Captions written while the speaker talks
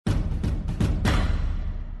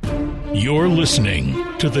You're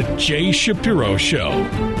listening to The Jay Shapiro Show.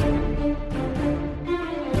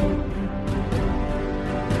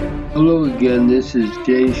 Hello again, this is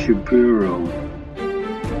Jay Shapiro.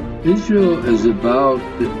 Israel is about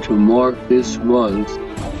to mark this month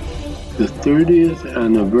the 30th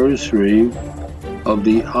anniversary of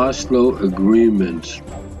the Oslo Agreements.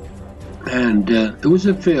 And it was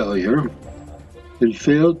a failure. It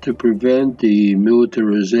failed to prevent the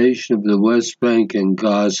militarization of the West Bank and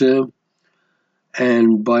Gaza,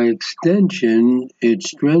 and by extension, it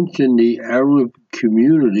strengthened the Arab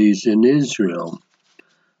communities in Israel.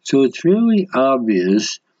 So it's fairly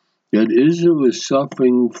obvious that Israel is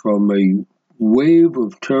suffering from a wave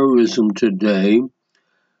of terrorism today,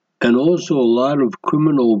 and also a lot of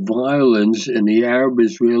criminal violence in the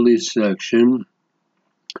Arab-Israeli section,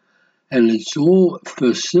 and it's all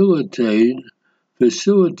facilitated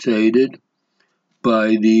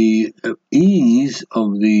by the ease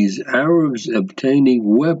of these Arabs obtaining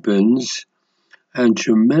weapons and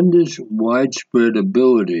tremendous widespread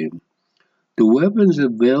ability. The weapons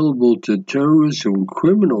available to terrorists and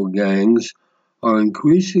criminal gangs are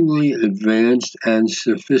increasingly advanced and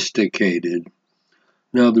sophisticated.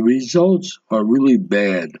 Now, the results are really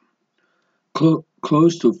bad.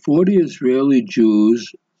 Close to 40 Israeli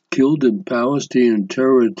Jews killed in Palestinian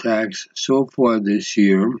terror attacks so far this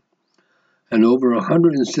year, and over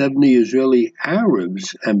 170 Israeli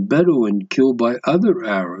Arabs and Bedouin killed by other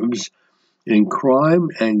Arabs in crime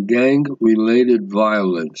and gang-related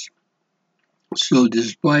violence. So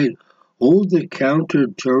despite all the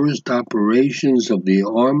counter-terrorist operations of the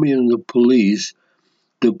army and the police,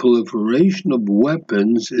 the proliferation of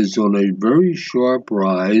weapons is on a very sharp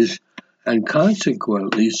rise, and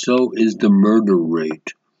consequently so is the murder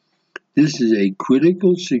rate. This is a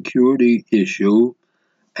critical security issue,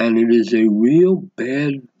 and it is a real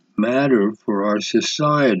bad matter for our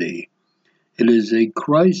society. It is a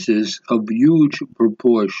crisis of huge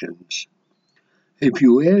proportions. If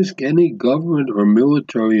you ask any government or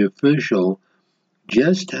military official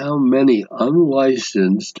just how many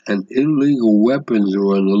unlicensed and illegal weapons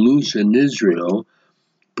are on the loose in Israel,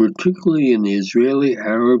 particularly in the Israeli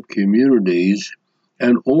Arab communities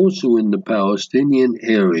and also in the Palestinian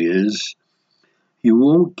areas, you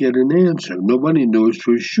won't get an answer. Nobody knows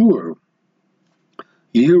for sure.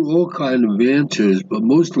 You hear all kinds of answers, but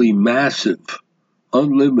mostly massive,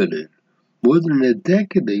 unlimited. More than a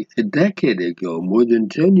decade ago, more than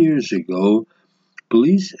 10 years ago,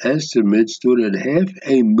 police estimates stood at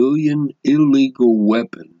 500,000 illegal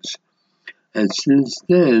weapons. And since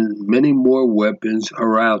then, many more weapons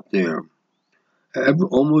are out there.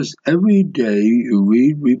 Almost every day you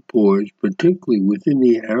read reports, particularly within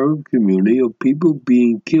the Arab community, of people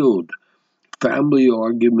being killed, family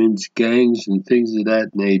arguments, gangs, and things of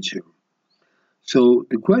that nature. So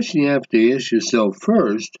the question you have to ask yourself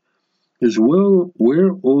first is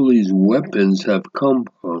where all these weapons have come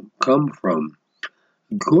from.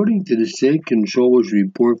 According to the State Controller's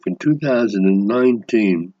report from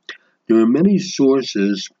 2019, there are many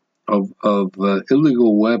sources of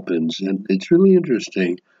illegal weapons, and it's really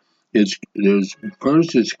interesting.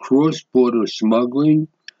 First is cross-border smuggling.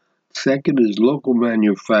 Second is local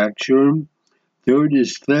manufacturing. Third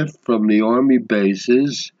is theft from the army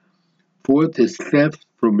bases. Fourth is theft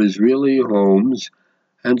from Israeli homes,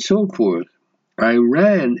 and so forth.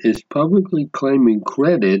 Iran is publicly claiming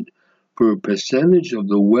credit for a percentage of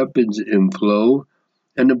the weapons inflow,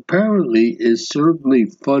 and apparently is certainly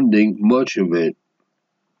funding much of it.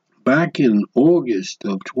 Back in August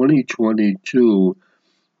of 2022,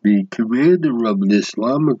 the commander of the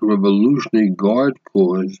Islamic Revolutionary Guard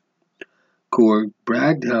Corps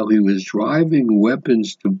bragged how he was driving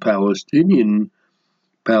weapons to Palestinians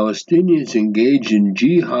engaged in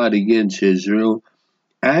jihad against Israel,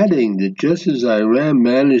 adding that just as Iran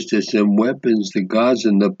managed to send weapons to Gaza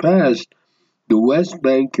in the past, the West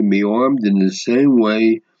Bank can be armed in the same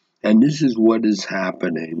way, and this is what is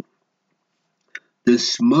happening. The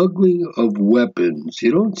smuggling of weapons.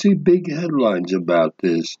 You don't see big headlines about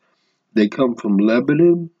this. They come from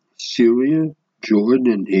Lebanon, Syria, Jordan,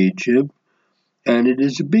 and Egypt, and it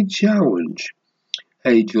is a big challenge.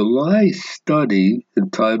 A July study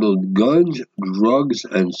entitled Guns, Drugs,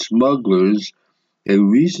 and Smugglers, a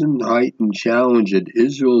recent heightened challenge at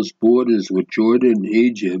Israel's borders with Jordan and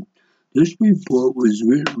Egypt. This report was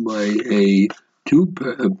written by two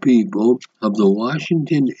people of the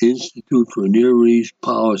Washington Institute for Near East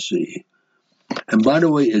Policy. And by the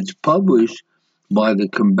way, it's published by the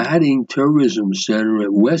Combating Terrorism Center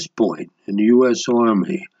at West Point in the U.S.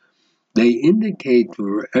 Army. They indicate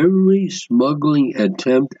for every smuggling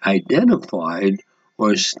attempt identified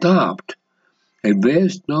or stopped, A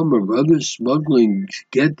vast number of other smugglings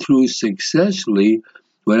get through successfully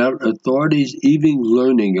without authorities even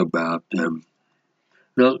learning about them.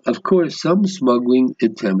 Now, of course, some smuggling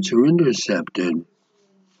attempts are intercepted.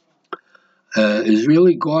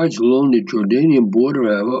 Israeli guards along the Jordanian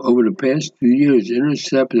border have, over the past few years,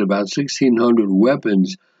 intercepted about 1,600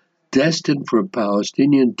 weapons destined for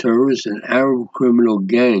Palestinian terrorists and Arab criminal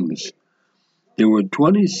gangs. There were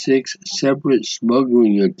 26 separate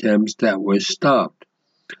smuggling attempts that were stopped.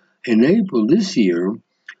 In April this year,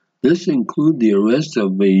 this included the arrest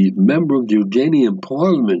of a member of the Jordanian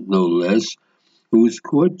parliament, no less, who was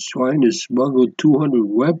caught trying to smuggle 200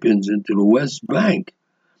 weapons into the West Bank.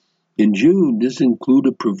 In June, this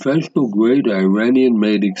included professional-grade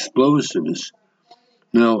Iranian-made explosives.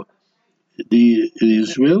 Now, the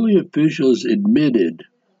Israeli officials admitted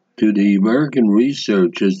to the American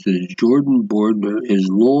researchers that the Jordan border is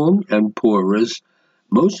long and porous.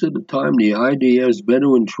 Most of the time, the IDF's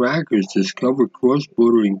Bedouin trackers discover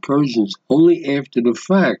cross-border incursions only after the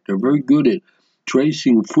fact. They're very good at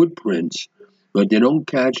tracing footprints, but they don't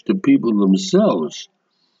catch the people themselves.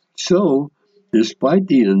 So, despite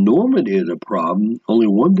the enormity of the problem, only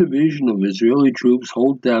one division of Israeli troops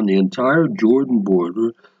hold down the entire Jordan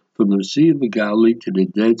border from the Sea of Galilee to the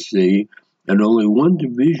Dead Sea, and only one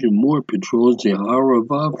division more patrols the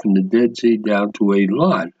Arava from the Dead Sea down to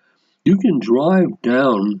Eilat. You can drive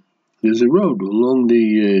down, there's a road along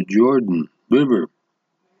the Jordan River.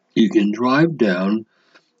 You can drive down.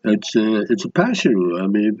 It's a passenger road. I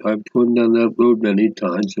mean, I've gone down that road many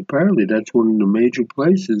times. Apparently, that's one of the major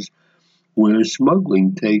places where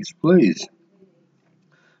smuggling takes place.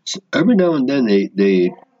 So every now and then they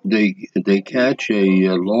catch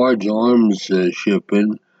a large arms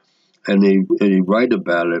shipment and they write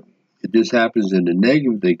about it. This happens in the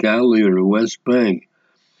Negev, the Galilee, or the West Bank.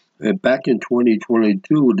 Back in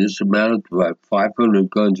 2022, this amounted to about 500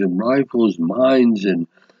 guns and rifles, mines, and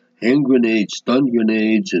hand grenades, stun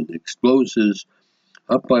grenades, and explosives,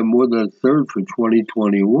 up by more than a third for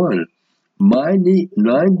 2021.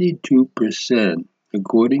 92%,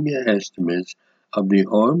 according to estimates, of the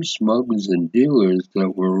arms smugglers and dealers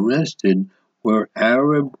that were arrested were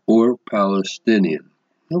Arab or Palestinian.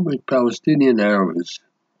 Nobody Palestinian Arabs.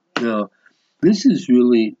 Now, this is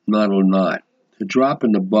really not a lot. A drop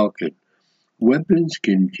in the bucket. Weapons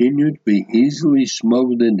continue to be easily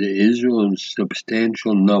smuggled into Israel in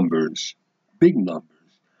substantial numbers, big numbers,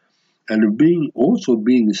 and are also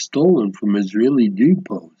being stolen from Israeli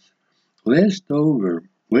depots. Last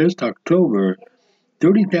October,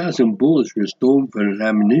 30,000 bullets were stolen from an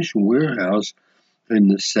ammunition warehouse in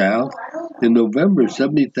the south. In November,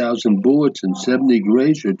 70,000 bullets and 70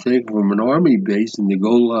 grades were taken from an army base in the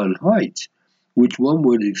Golan Heights, which one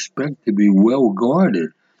would expect to be well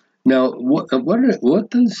guarded. Now, what do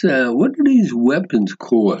these weapons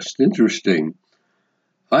cost? Interesting.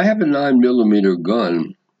 I have a 9mm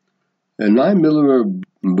gun. A 9mm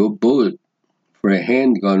bullet for a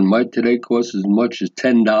handgun might today cost as much as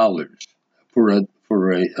 $10 for a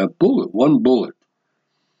bullet, one bullet.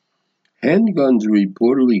 Handguns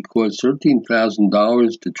reportedly cost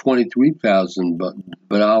 $13,000 to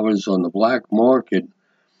 $23,000 on the black market,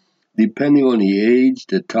 depending on the age,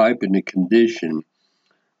 the type, and the condition.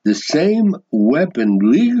 The same weapon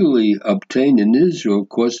legally obtained in Israel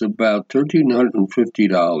costs about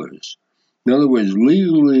 $1,350. In other words,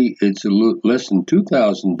 legally it's less than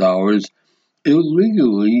 $2,000.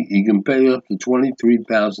 Illegally, you can pay up to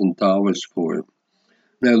 $23,000 for it.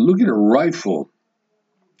 Now, look at a rifle.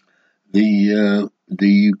 You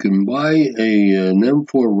can buy an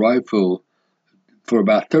M4 rifle for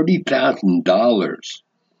about $30,000.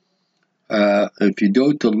 If you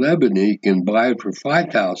go to Lebanon, you can buy it for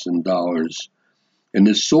 $5,000. An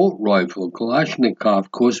assault rifle,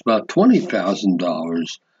 Kalashnikov, costs about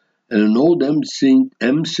 $20,000. And an old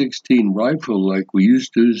M16 rifle, like we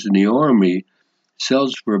used to use in the Army,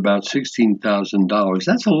 sells for about $16,000.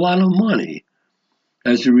 That's a lot of money.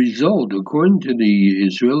 As a result, according to the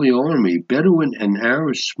Israeli army, Bedouin and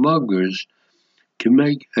Arab smugglers can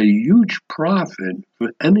make a huge profit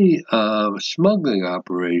for any smuggling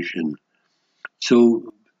operation.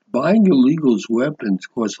 So buying illegal weapons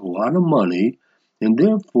costs a lot of money, and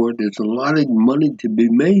therefore there's a lot of money to be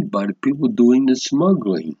made by the people doing the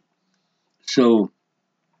smuggling. So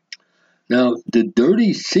now, the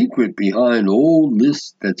dirty secret behind all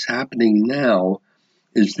this that's happening now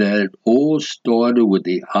is that it all started with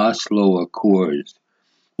the Oslo Accords,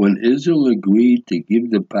 when Israel agreed to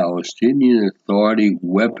give the Palestinian Authority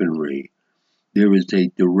weaponry. There is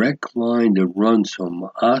a direct line that runs from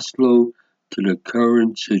Oslo to the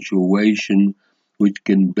current situation which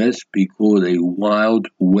can best be called a Wild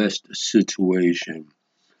West situation.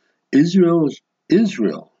 Israel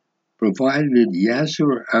provided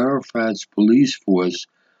Yasser Arafat's police force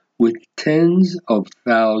with tens of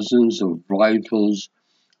thousands of rifles,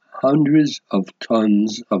 hundreds of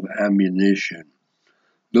tons of ammunition.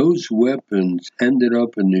 Those weapons ended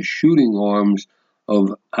up in the shooting arms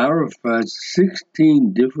of Arafat's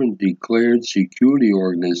 16 different declared security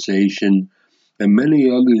organizations and many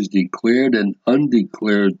others declared and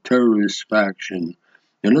undeclared terrorist faction.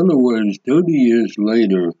 In other words, 30 years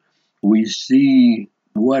later, we see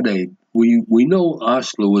we know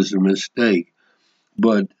Oslo was a mistake,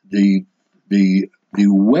 but the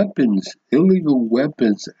weapons, illegal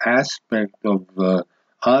weapons aspect of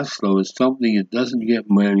Oslo is something that doesn't get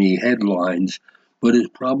many headlines, but is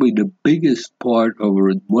probably the biggest part,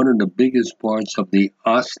 or one of the biggest parts of the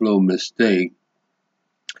Oslo mistake.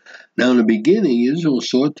 Now, in the beginning, Israel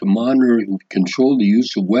sought to monitor and control the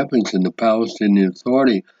use of weapons in the Palestinian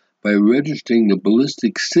Authority by registering the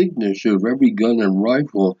ballistic signature of every gun and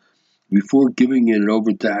rifle before giving it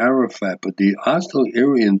over to Arafat. But the Oslo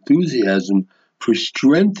area enthusiasm for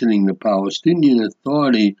strengthening the Palestinian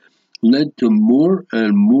Authority led to more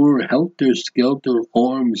and more helter-skelter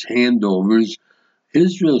arms handovers.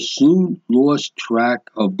 Israel soon lost track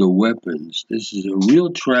of the weapons. This is a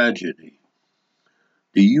real tragedy.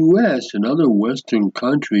 The U.S. and other Western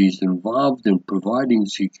countries involved in providing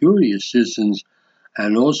security assistance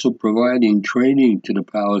and also providing training to the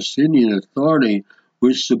Palestinian Authority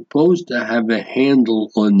were supposed to have a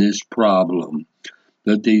handle on this problem,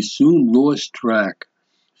 but they soon lost track.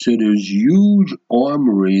 So there's huge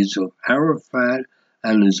armories of Arafat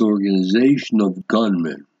and his organization of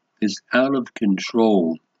gunmen. It's out of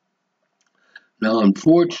control. Now,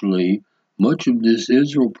 unfortunately, much of this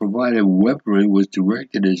Israel-provided weaponry was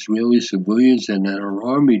directed at Israeli civilians and at our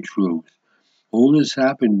army troops. All this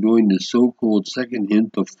happened during the so-called Second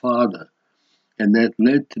Intifada, and that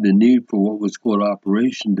led to the need for what was called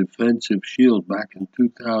Operation Defensive Shield back in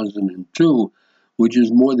 2002, which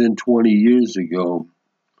is more than 20 years ago.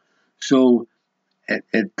 So, at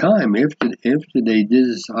time after they did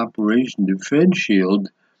this Operation Defense Shield,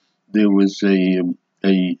 there was a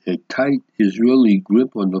tight Israeli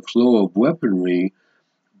grip on the flow of weaponry,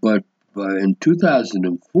 but in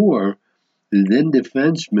 2004, the then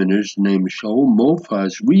defense minister named Shaul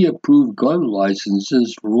Mofaz reapproved gun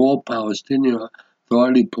licenses for all Palestinian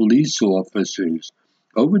Authority police officers.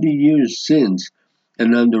 Over the years since,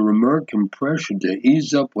 and under American pressure to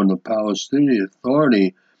ease up on the Palestinian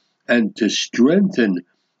Authority and to strengthen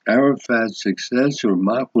Arafat's successor,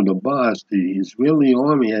 Mahmoud Abbas, the Israeli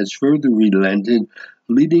army has further relented,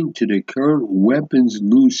 leading to the current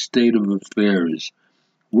weapons-loose state of affairs.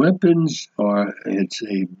 It's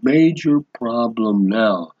a major problem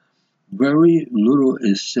now. Very little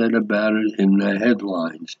is said about it in the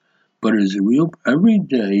headlines, but it's every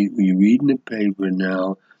day we read in the paper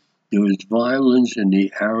now, there is violence in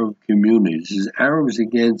the Arab communities. This is Arabs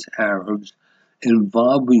against Arabs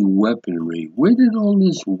involving weaponry. Where did all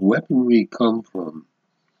this weaponry come from?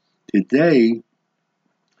 Today,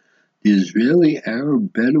 the Israeli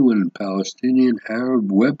Arab Bedouin Palestinian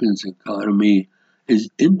Arab weapons economy is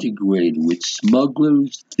integrated with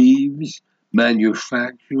smugglers, thieves,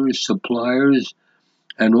 manufacturers, suppliers,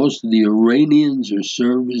 and also the Iranians are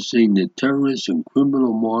servicing the terrorist and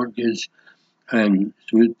criminal markets. And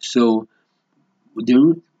so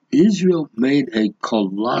Israel made a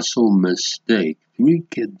colossal mistake 3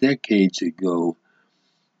 decades ago.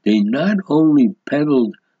 They not only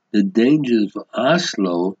peddled the dangers of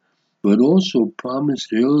Oslo, but also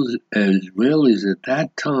promised Israelis at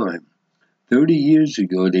that time, 30 years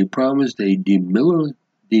ago, they promised a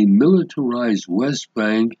demilitarized West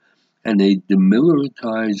Bank and a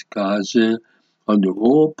demilitarized Gaza under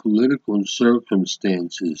all political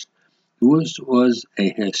circumstances. This was a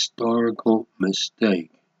historical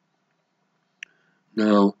mistake.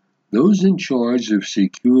 Now, those in charge of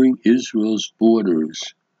securing Israel's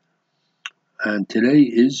borders, and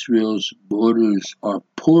today Israel's borders are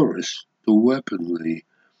porous to weaponry.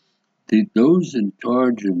 Those in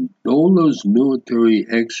charge of all those military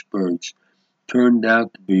experts turned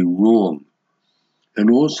out to be wrong.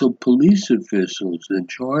 And also police officials in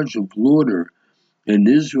charge of order in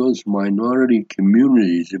Israel's minority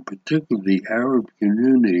communities, in particular the Arab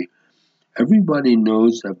community, everybody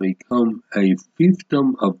knows have become a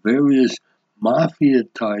fiefdom of various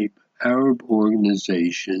mafia-type Arab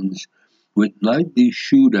organizations with nightly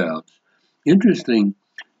shootouts. Interesting,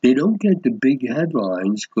 they don't get the big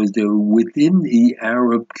headlines because they're within the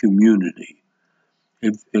Arab community.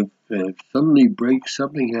 If suddenly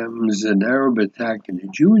something happens, an Arab attack in the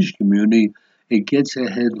Jewish community, it gets a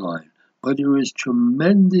headline. But there is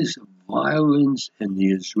tremendous violence in the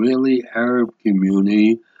Israeli Arab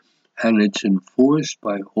community, and it's enforced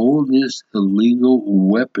by all this illegal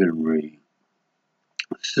weaponry.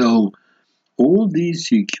 So all these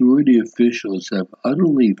security officials have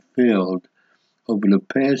utterly failed over the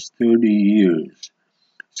past 30 years.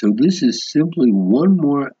 So this is simply one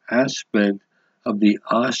more aspect of the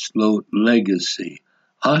Oslo legacy.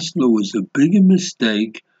 Oslo was a big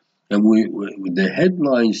mistake, and the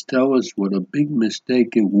headlines tell us what a big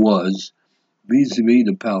mistake it was vis-à-vis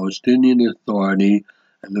the Palestinian Authority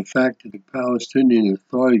and the fact that the Palestinian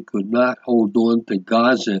Authority could not hold on to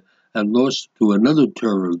Gaza and lost to another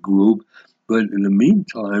terror group. But in the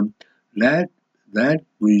meantime, that that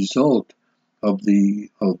result of the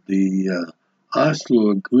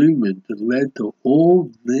Oslo Agreement that led to all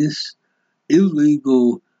this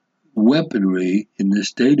illegal weaponry in the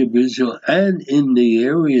state of Israel and in the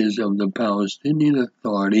areas of the Palestinian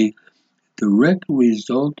Authority, direct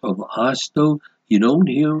result of Oslo you don't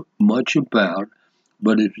hear much about,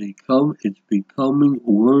 but it's becoming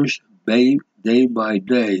worse day by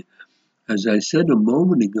day. As I said a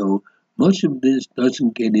moment ago, much of this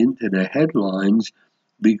doesn't get into the headlines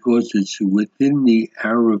because it's within the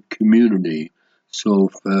Arab community. So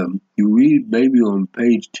if you read maybe on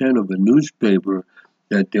page 10 of a newspaper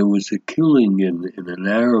that there was a killing in an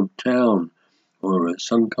Arab town or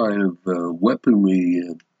some kind of weaponry,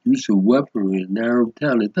 use of weaponry in an Arab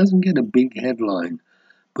town, it doesn't get a big headline,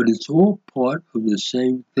 but it's all part of the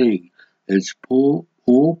same thing. It's all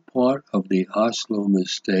part of the Oslo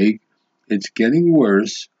mistake. It's getting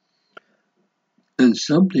worse, and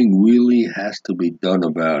something really has to be done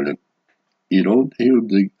about it. You don't hear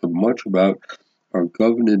much about our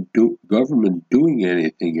government doing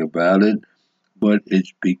anything about it, but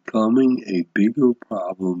it's becoming a bigger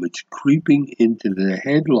problem. It's creeping into the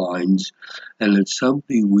headlines, and it's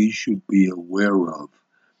something we should be aware of.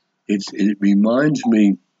 It reminds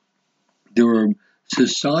me there are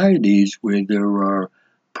societies where there are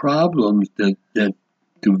problems that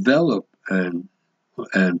develop and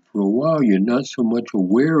for a while you're not so much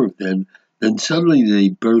aware of them, then suddenly they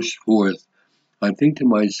burst forth. I think to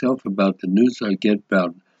myself about the news I get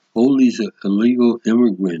about all these illegal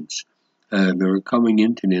immigrants that are coming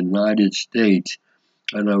into the United States.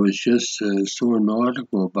 And I was just saw an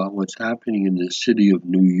article about what's happening in the city of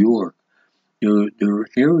New York. There are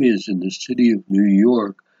areas in the city of New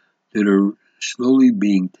York that are slowly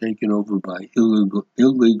being taken over by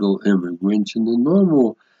illegal immigrants, and the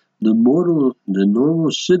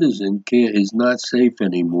normal citizen is not safe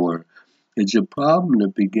anymore. It's a problem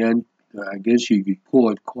that began, I guess you could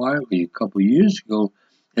call it quietly, a couple of years ago,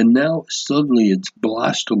 and now suddenly it's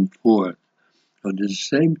blossomed forth. The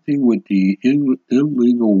same thing with the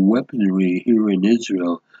illegal weaponry here in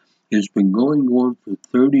Israel. It's been going on for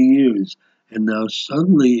 30 years, and now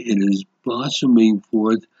suddenly it is blossoming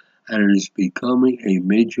forth and it is becoming a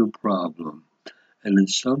major problem. And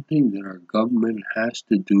it's something that our government has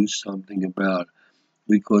to do something about.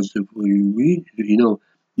 Because if we read,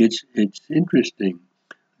 it's interesting.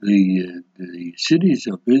 The cities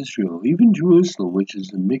of Israel, even Jerusalem, which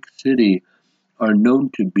is a mixed city, are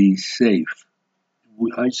known to be safe.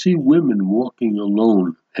 I see women walking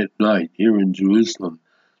alone at night here in Jerusalem.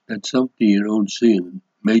 That's something you don't see in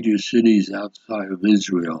major cities outside of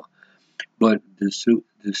Israel. But the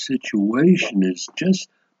situation is just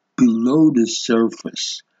below the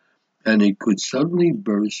surface, and it could suddenly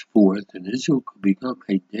burst forth, and Israel could become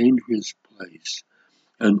a dangerous place.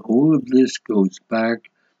 And all of this goes back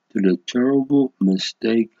to the terrible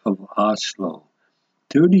mistake of Oslo.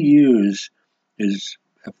 30 years is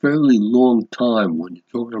a fairly long time when you're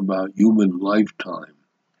talking about human lifetime.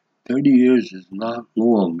 30 years is not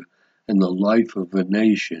long in the life of a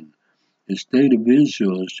nation. The state of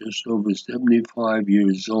Israel is just over 75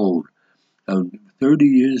 years old. And 30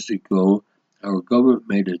 years ago, our government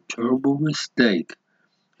made a terrible mistake.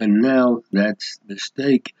 And now that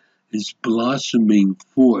mistake is blossoming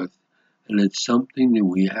forth. And it's something that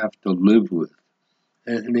we have to live with.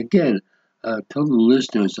 And again, tell the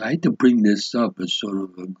listeners, I hate to bring this up as sort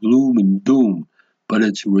of a gloom and doom, but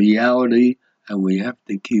it's a reality and we have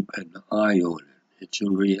to keep an eye on it. It's a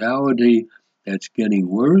reality that's getting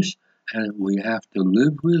worse and we have to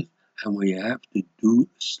live with and we have to do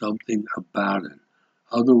something about it.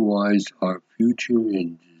 Otherwise, our future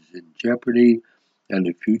is in jeopardy and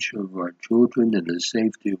the future of our children and the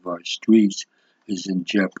safety of our streets is in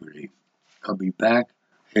jeopardy. I'll be back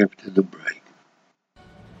after the break.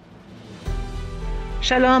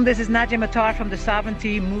 Shalom, this is Nadia Matar from the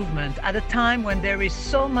Sovereignty Movement. At a time when there is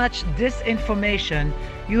so much disinformation,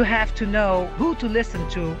 you have to know who to listen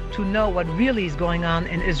to know what really is going on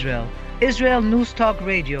in Israel. Israel News Talk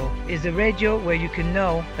Radio is a radio where you can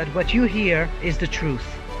know that what you hear is the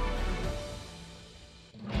truth.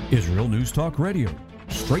 Israel News Talk Radio,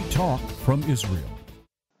 straight talk from Israel.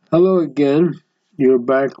 Hello again. You're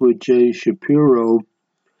back with Jay Shapiro.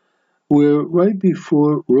 We're right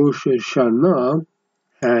before Rosh Hashanah,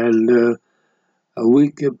 and a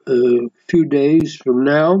few days from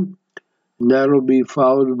now, and that'll be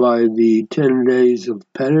followed by the 10 days of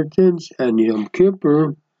penitence and Yom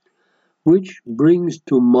Kippur, which brings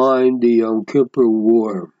to mind the Yom Kippur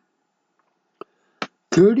War.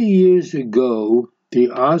 30 years ago,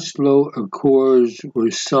 the Oslo Accords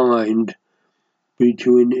were signed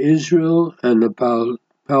between Israel and the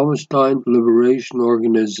Palestine Liberation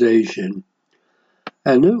Organization,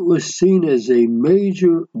 and it was seen as a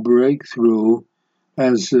major breakthrough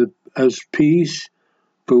as peace,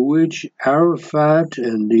 for which Arafat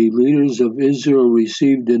and the leaders of Israel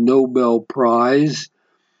received the Nobel Prize,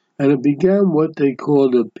 and it began what they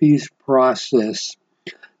called a peace process.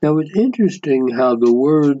 Now, it's interesting how the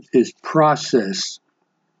word is process.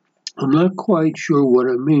 I'm not quite sure what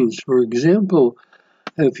it means. For example,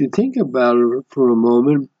 if you think about it for a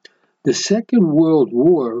moment, the Second World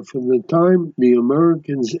War, from the time the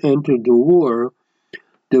Americans entered the war,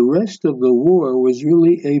 the rest of the war was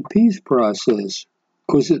really a peace process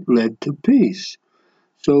because it led to peace.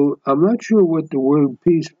 So I'm not sure what the word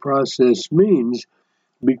peace process means,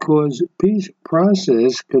 because peace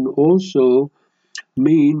process can also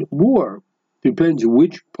mean war. Depends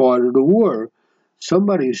which part of the war.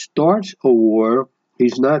 Somebody starts a war,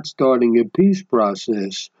 he's not starting a peace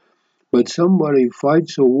process. But somebody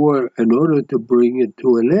fights a war in order to bring it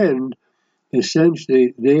to an end.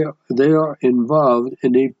 Essentially, they are involved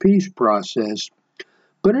in a peace process.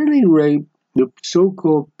 But at any rate, the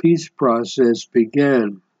so-called peace process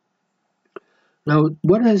began. Now,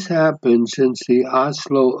 what has happened since the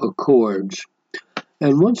Oslo Accords?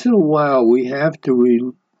 And once in a while, we have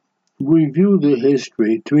to review the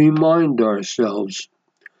history to remind ourselves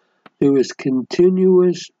there was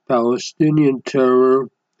continuous Palestinian terror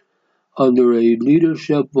under a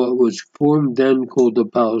leadership what was formed then called the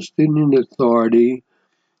Palestinian Authority.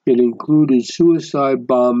 It included suicide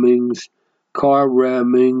bombings, car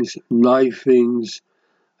rammings, knifings,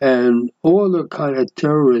 and all the kind of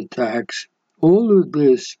terror attacks. All of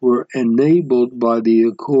this were enabled by the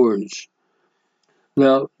Accords.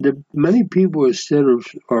 Now, many people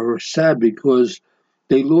are sad because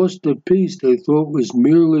they lost the peace they thought was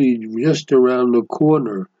merely just around the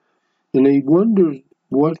corner, and they wonder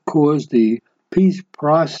what caused the peace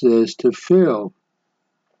process to fail.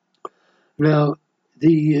 Now,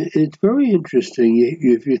 it's very interesting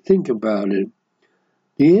if you think about it.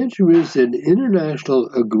 The answer is that international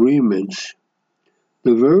agreements,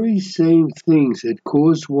 the very same things that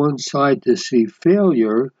cause one side to see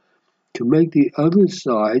failure, to make the other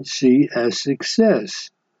side see as success.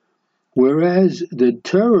 Whereas the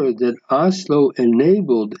terror that Oslo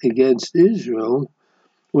enabled against Israel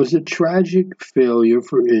was a tragic failure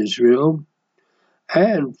for Israel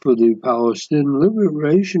and for the Palestinian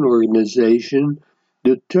Liberation Organization.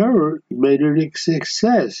 The terror made it a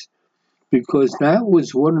success because that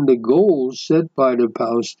was one of the goals set by the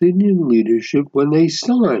Palestinian leadership when they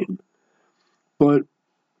signed. But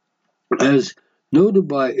as noted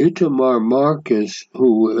by Itamar Marcus,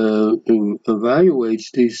 who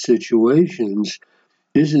evaluates these situations,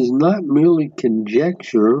 this is not merely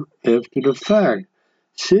conjecture after the fact.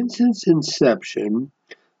 Since its inception,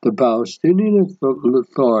 the Palestinian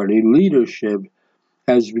Authority leadership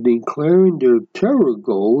has been declaring their terror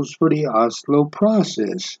goals for the Oslo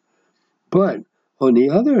process. But, on the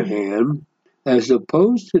other hand, as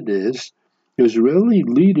opposed to this, Israeli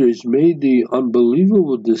leaders made the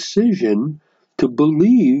unbelievable decision to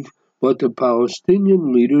believe what the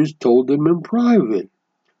Palestinian leaders told them in private.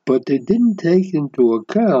 But they didn't take into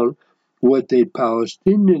account what the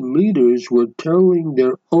Palestinian leaders were telling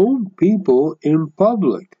their own people in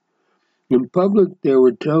public. In public, they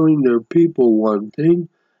were telling their people one thing,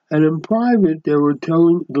 and in private, they were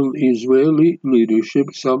telling the Israeli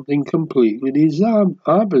leadership something completely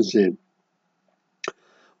opposite.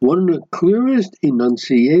 One of the clearest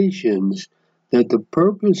enunciations that the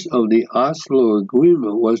purpose of the Oslo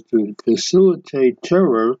Agreement was to facilitate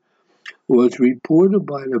terror was reported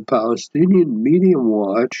by the Palestinian Media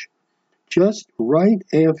Watch just right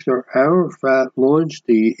after Arafat launched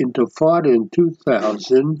the Intifada in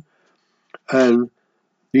 2000, and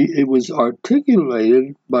It was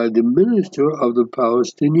articulated by the minister of the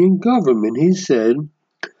Palestinian government. He said,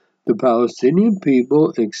 the Palestinian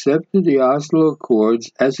people accepted the Oslo Accords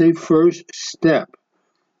as a first step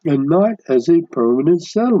and not as a permanent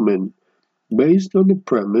settlement, based on the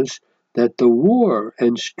premise that the war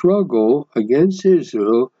and struggle against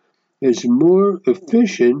Israel is more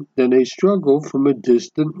efficient than a struggle from a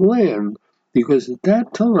distant land, because at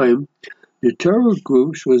that time the terror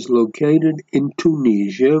groups was located in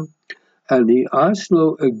Tunisia, and the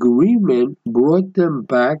Oslo Agreement brought them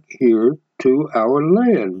back here to our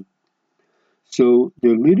land. So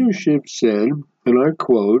the leadership said, and I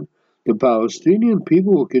quote, the Palestinian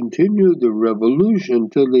people will continue the revolution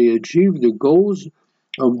until they achieve the goals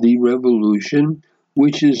of the revolution,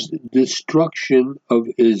 which is destruction of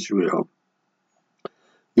Israel.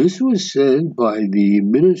 This was said by the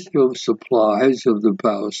Minister of Supplies of the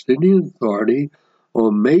Palestinian Authority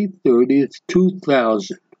on May 30th,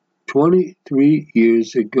 2000, 23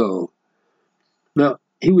 years ago. Now,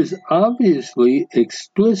 he was obviously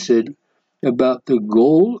explicit about the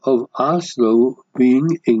goal of Oslo being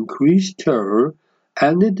increased terror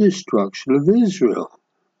and the destruction of Israel,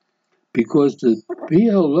 because the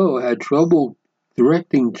PLO had trouble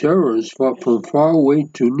directing terrorists from faraway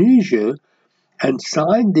Tunisia and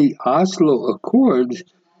signed the Oslo Accords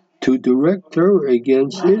to direct terror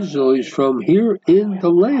against Israelis from here in the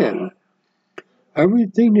land.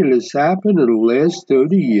 Everything that has happened in the last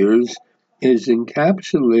 30 years is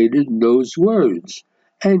encapsulated in those words,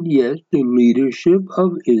 and yet the leadership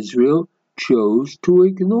of Israel chose to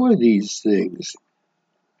ignore these things.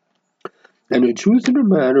 And the truth of the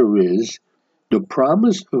matter is, the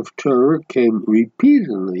promise of terror came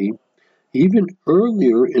repeatedly, even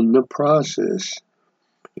earlier in the process.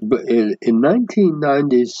 But in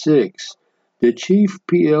 1996, the chief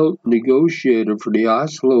PL negotiator for the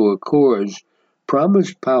Oslo Accords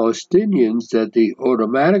promised Palestinians that the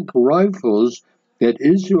automatic rifles that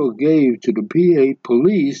Israel gave to the PA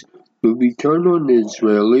police would be turned on the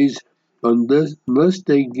Israelis unless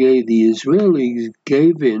the Israelis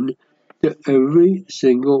gave in to every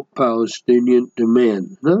single Palestinian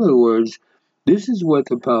demand. In other words, this is what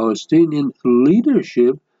the Palestinian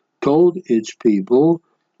leadership told its people,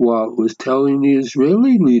 while it was telling the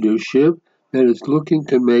Israeli leadership that it's looking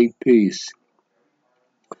to make peace.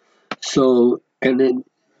 So, and then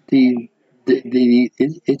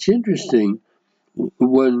it's interesting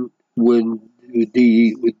when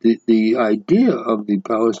the idea of the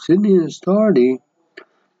Palestinian Authority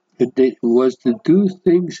was to do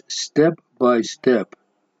things step by step.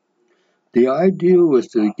 The idea was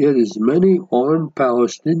to get as many armed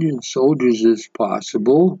Palestinian soldiers as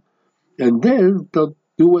possible, and then they'll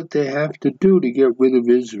do what they have to do to get rid of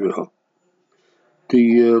Israel.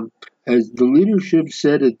 As the leadership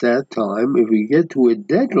said at that time, if we get to a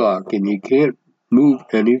deadlock and you can't move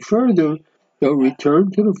any further, they'll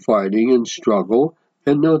return to the fighting and struggle,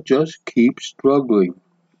 and they'll just keep struggling.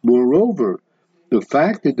 Moreover, the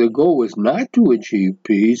fact that the goal was not to achieve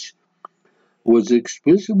peace was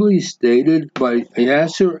explicitly stated by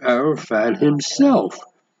Yasser Arafat himself,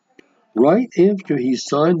 right after he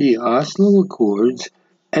signed the Oslo Accords,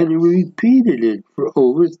 and he repeated it for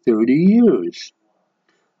over 30 years.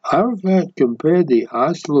 Arafat compared the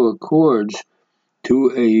Oslo Accords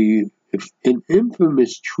to an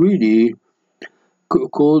infamous treaty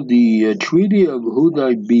called the Treaty of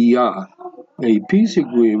Hudaybiyah, a peace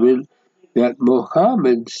agreement that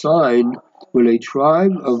Muhammad signed with a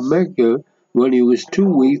tribe of Mecca when he was too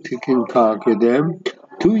weak to conquer them.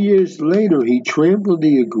 2 years later, he trampled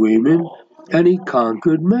the agreement and he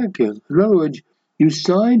conquered Mecca. In other words, you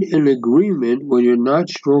signed an agreement when you're not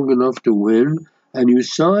strong enough to win, and you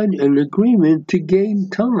signed an agreement to gain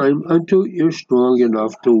time until you're strong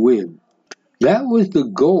enough to win. That was the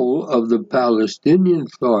goal of the Palestinian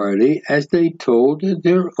Authority as they told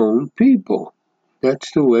their own people.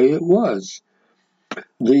 That's the way it was.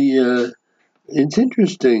 It's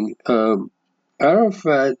interesting.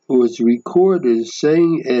 Arafat was recorded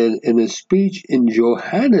saying in a speech in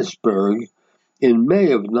Johannesburg in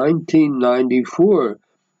May of 1994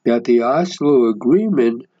 that the Oslo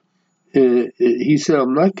Agreement, he said,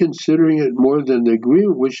 I'm not considering it more than the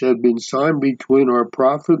agreement which had been signed between our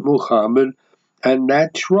Prophet Muhammad and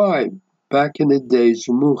that tribe back in the days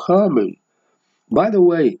of Muhammad. By the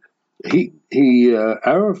way,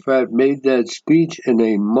 Arafat made that speech in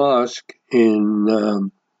a mosque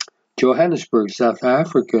in Johannesburg, South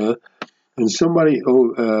Africa, and somebody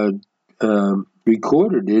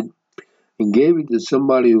recorded it and gave it to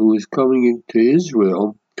somebody who was coming into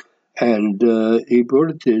Israel, and he brought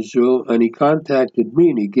it to Israel, and he contacted me,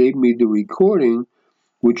 and he gave me the recording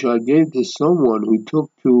which I gave to someone who took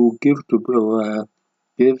to give to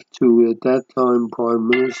at that time Prime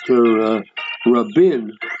Minister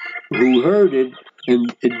Rabin, who heard it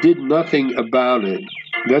and it did nothing about it.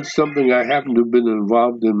 That's something I happen to have been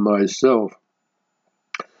involved in myself.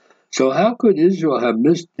 So how could Israel have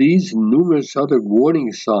missed these numerous other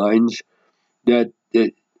warning signs that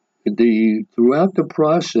throughout the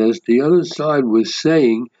process the other side was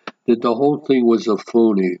saying that the whole thing was a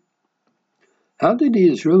phony? How did the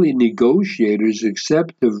Israeli negotiators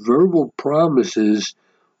accept the verbal promises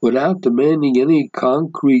without demanding any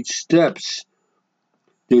concrete steps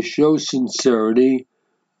to show sincerity,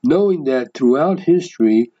 knowing that throughout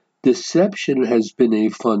history, deception has been a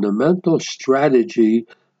fundamental strategy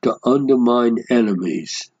to undermine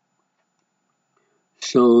enemies?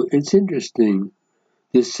 So it's interesting.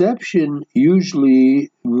 Deception usually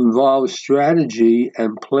involves strategy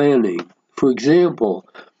and planning. For example,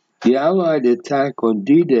 the Allied attack on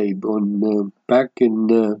D-Day back in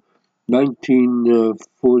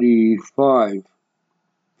 1945,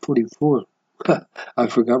 44. I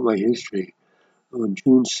forgot my history. On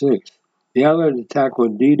June 6th, the Allied attack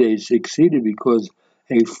on D-Day succeeded because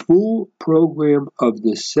a full program of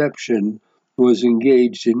deception was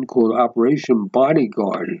engaged in called Operation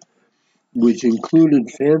Bodyguard, which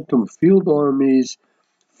included phantom field armies,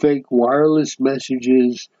 fake wireless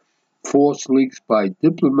messages, false leaks by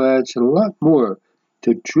diplomats, and a lot more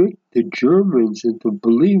to trick the Germans into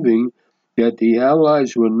believing that the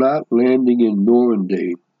Allies were not landing in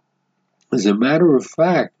Normandy. As a matter of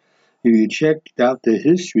fact, if you check out the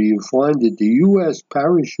history, you find that the U.S.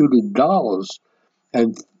 parachuted dolls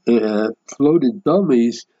and floated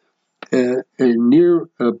dummies near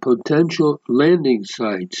potential landing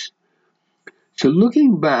sites. So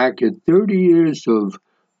looking back at 30 years of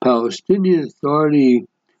Palestinian Authority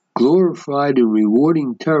glorified and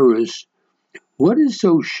rewarding terrorists, what is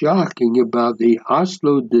so shocking about the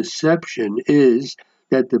Oslo deception is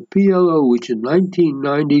that the PLO, which in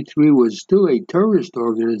 1993 was still a terrorist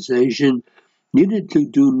organization, needed to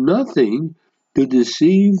do nothing to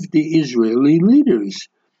deceive the Israeli leaders.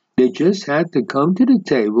 They just had to come to the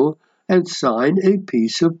table and sign a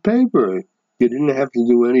piece of paper. They didn't have to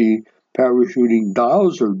do any parachuting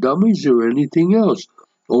dolls or dummies or anything else.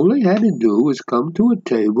 All they had to do was come to a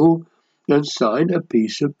table and sign a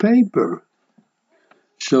piece of paper.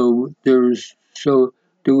 So there was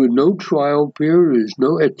no trial period. There's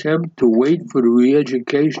no attempt to wait for the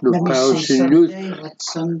re-education of Palestinian youth.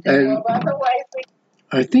 And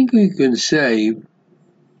I think we can say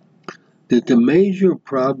that the major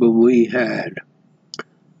problem we had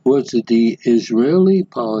was that the Israeli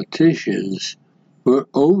politicians were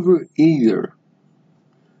overeager.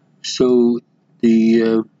 So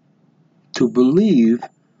to believe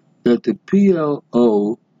that the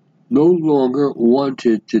PLO no longer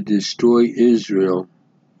wanted to destroy Israel.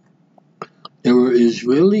 There were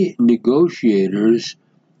Israeli negotiators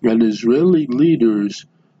and Israeli leaders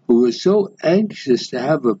who were so anxious to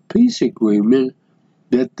have a peace agreement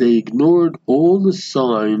that they ignored all the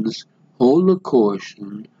signs, all the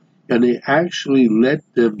caution, and they actually let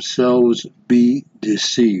themselves be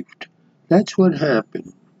deceived. That's what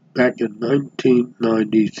happened back in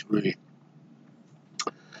 1993.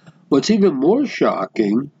 What's even more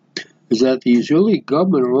shocking is that the Israeli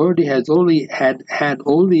government already had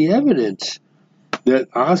all the evidence that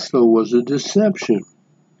Oslo was a deception.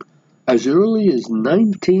 As early as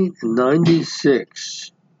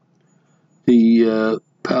 1996, the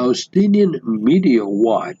Palestinian Media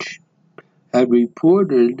Watch had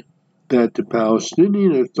reported that the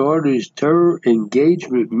Palestinian Authority's terror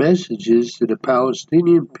engagement messages to the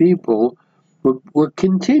Palestinian people were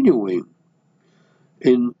continuing.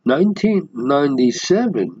 In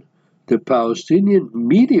 1997, the Palestinian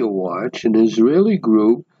Media Watch, an Israeli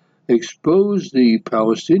group, exposed the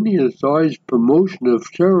Palestinian Authority's promotion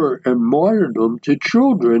of terror and martyrdom to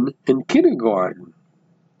children in kindergarten.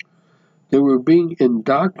 They were being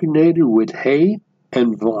indoctrinated with hate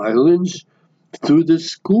and violence through the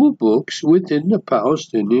school books within the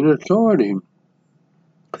Palestinian Authority.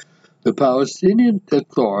 The Palestinian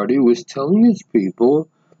Authority was telling its people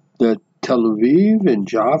that Tel Aviv and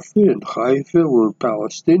Jaffa and Haifa were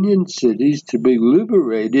Palestinian cities to be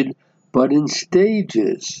liberated, but in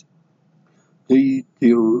stages. They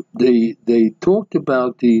talked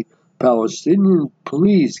about the Palestinian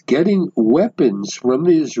police getting weapons from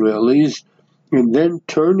the Israelis and then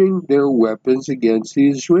turning their weapons against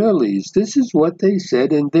the Israelis. This is what they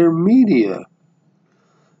said in their media.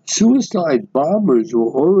 Suicide bombers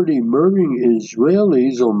were already murdering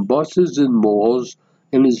Israelis on buses and malls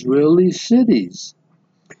in Israeli cities.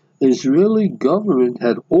 The Israeli government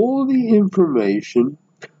had all the information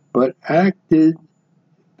but acted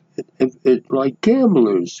like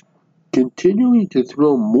gamblers, continuing to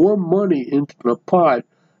throw more money into the pot,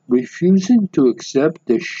 refusing to accept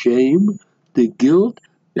the shame, the guilt,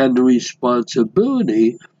 and the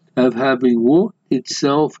responsibility of having walked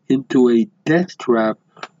itself into a death trap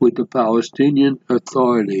with the Palestinian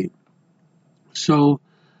Authority. So,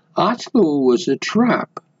 Oslo was a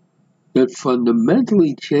trap that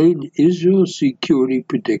fundamentally changed Israel's security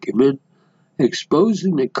predicament,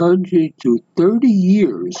 exposing the country to 30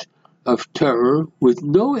 years of terror with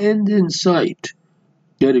no end in sight.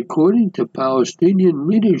 Yet, according to Palestinian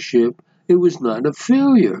leadership, it was not a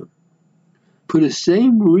failure. For the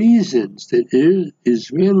same reasons that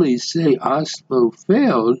Israelis say Oslo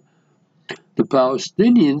failed, the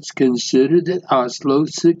Palestinians consider that Oslo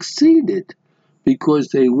succeeded because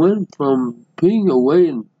they went from being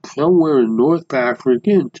away somewhere in North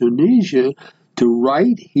Africa and Tunisia to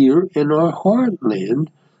right here in our heartland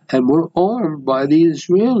and were armed by the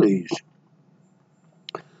Israelis.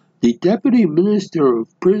 The Deputy Minister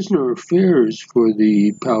of Prisoner Affairs for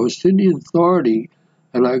the Palestinian Authority,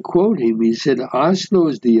 and I quote him, he said, Oslo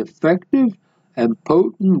is the effective and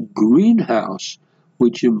potent greenhouse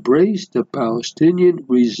which embraced the Palestinian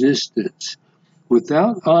resistance.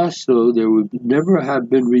 Without Oslo, there would never have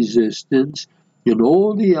been resistance. In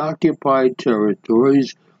all the occupied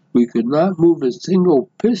territories, we could not move a single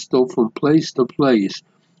pistol from place to place.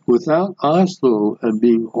 Without Oslo and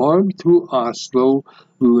being armed through Oslo,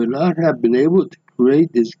 we would not have been able to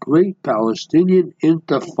create this great Palestinian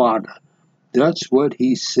intifada. That's what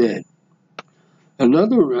he said.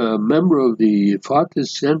 Another member of the Fatah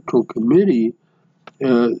Central Committee,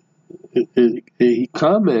 he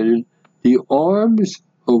commented, the arms,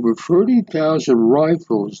 over 30,000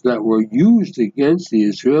 rifles that were used against the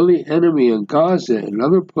Israeli enemy in Gaza and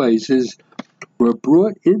other places were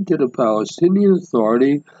brought into the Palestinian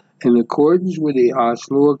Authority in accordance with the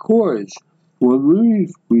Oslo Accords. When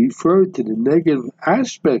we refer to the negative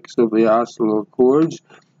aspects of the Oslo Accords,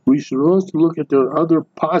 we should also look at their other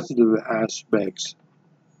positive aspects.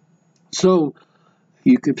 So,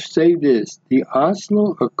 you could say this, the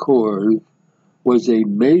Oslo Accord was a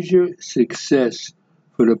major success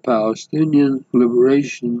for the Palestinian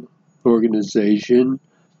Liberation Organization,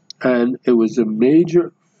 and it was a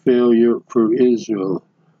major failure for Israel.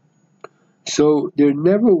 So there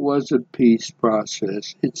never was a peace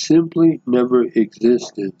process. It simply never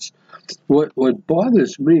existed. What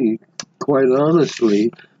bothers me, quite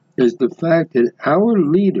honestly, is the fact that our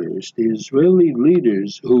leaders, the Israeli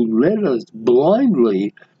leaders who led us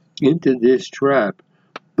blindly into this trap,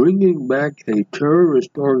 bringing back a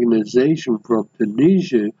terrorist organization from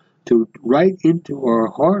Tunisia to right into our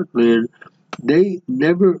heartland, they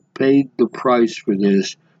never paid the price for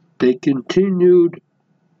this. They continued.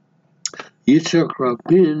 Yitzhak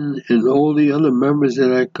Rabin and all the other members of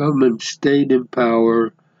that government stayed in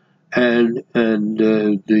power, and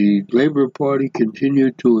the Labor Party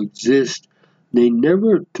continued to exist. They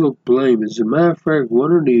never took blame. As a matter of fact,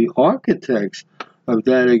 one of the architects of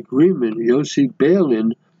that agreement, Yossi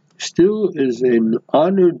Beilin, still is an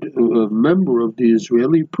honored member of the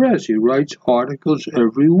Israeli press. He writes articles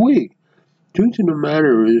every week. Truth of the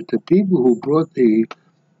matter is, the people who brought the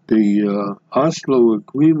Oslo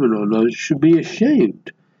Agreement on us should be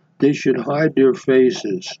ashamed. They should hide their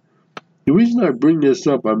faces. The reason I bring this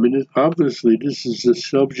up, I mean, obviously this is a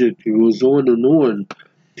subject that goes on,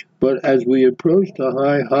 but as we approach the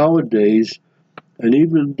high holidays, and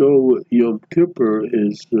even though Yom Kippur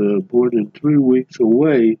is more than 3 weeks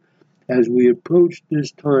away, as we approach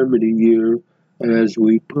this time of the year, and as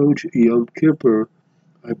we approach Yom Kippur,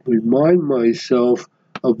 I remind myself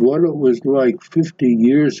of what it was like 50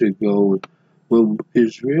 years ago when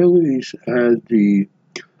Israelis had the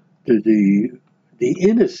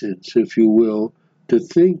innocence, if you will, to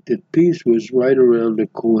think that peace was right around the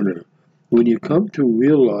corner. When you come to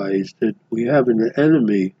realize that we have an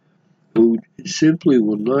enemy who simply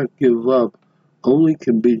will not give up, only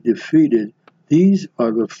can be defeated, these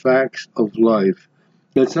are the facts of life.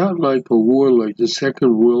 It's not like a war like the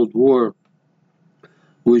Second World War,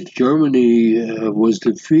 which Germany was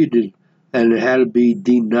defeated and it had to be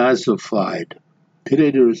denazified.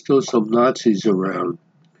 Today there are still some Nazis around.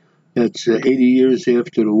 That's 80 years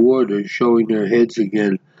after the war, they're showing their heads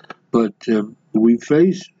again. But we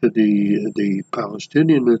face the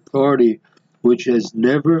Palestinian Authority, which has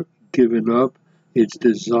never given up its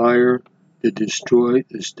desire to destroy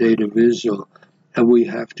the state of Israel. And we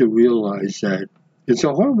have to realize that. It's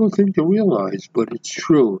a horrible thing to realize, but it's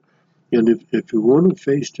true. And if you want to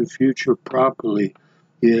face the future properly,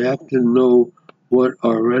 you have to know what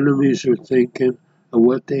our enemies are thinking and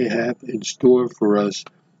what they have in store for us.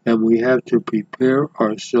 and we have to prepare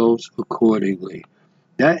ourselves accordingly.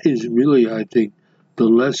 That is really, I think, the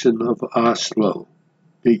lesson of Oslo,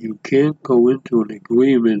 that you can't go into an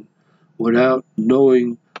agreement without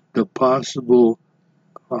knowing the possible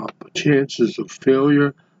chances of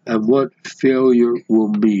failure and what failure will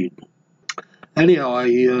mean. Anyhow,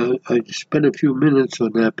 I spent a few minutes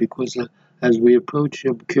on that because as we approach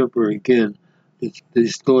Yom Kippur again,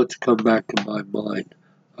 these thoughts come back in my mind.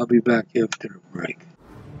 I'll be back after the break.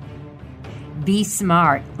 Be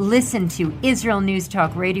smart. Listen to Israel News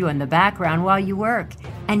Talk Radio in the background while you work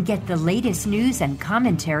and get the latest news and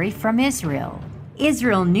commentary from Israel.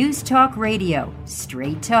 Israel News Talk Radio,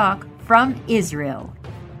 straight talk from Israel.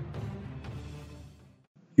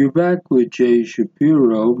 You're back with Jay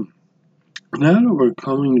Shapiro. Now that we're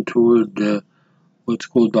coming toward what's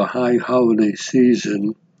called the high holiday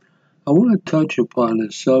season, I want to touch upon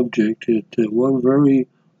a subject that one very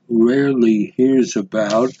rarely hears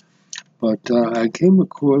about, but I came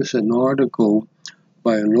across an article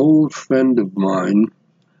by an old friend of mine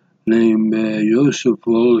named Yosef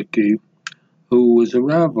Wolke, who was a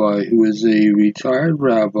rabbi. He was a retired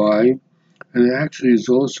rabbi and actually is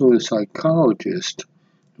also a psychologist.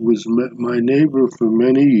 He was my neighbor for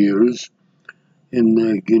many years in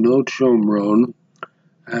Ginot Shomron,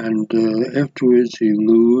 and afterwards he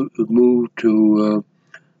moved to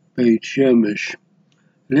Beit Shemesh.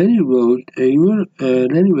 And then he wrote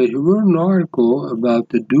an article about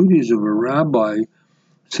the duties of a rabbi,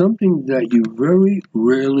 something that you very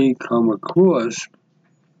rarely come across,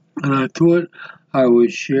 and I thought I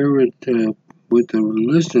would share it with the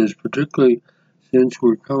listeners, particularly since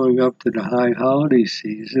we're coming up to the high holiday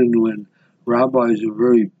season when rabbis are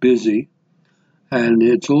very busy. And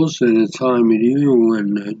it's also the time of year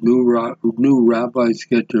when new rabbis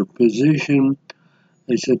get their position.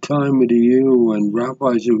 It's a time of the year when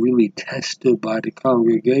rabbis are really tested by the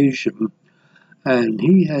congregation. And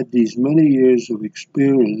he had these many years of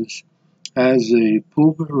experience as a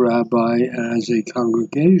pulpit rabbi and as a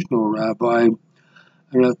congregational rabbi.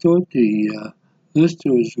 And I thought the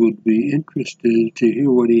listeners would be interested to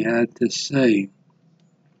hear what he had to say.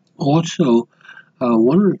 Also,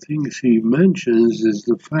 one of the things he mentions is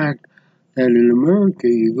the fact that in America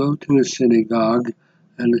you go to a synagogue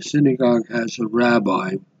and the synagogue has a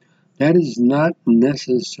rabbi. That is not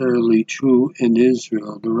necessarily true in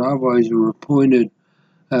Israel. The rabbis are appointed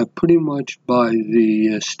pretty much by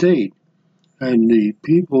the state, and the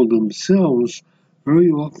people themselves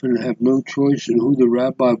very often have no choice in who the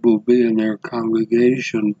rabbi will be in their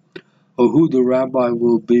congregation or who the rabbi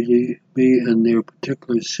will be in their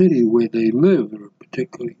particular city where they live, or a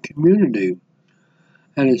particular community.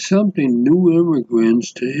 And it's something new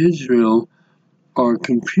immigrants to Israel are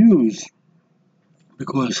confused,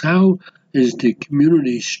 because how is the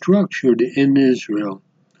community structured in Israel?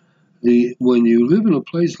 When you live in a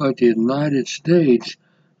place like the United States,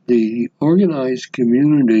 the organized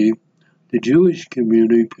community, the Jewish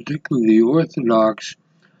community, particularly the Orthodox,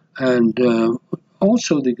 and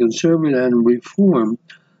also the conservative and reform,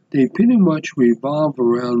 they pretty much revolve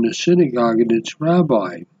around the synagogue and its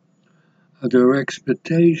rabbi. There are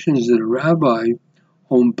expectations that a rabbi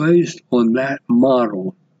are based on that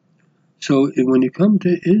model. So when you come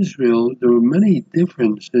to Israel, there are many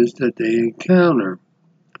differences that they encounter.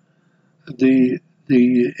 The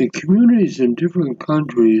communities in different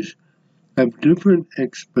countries have different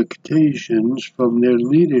expectations from their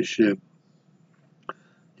leadership.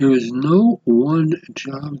 There is no one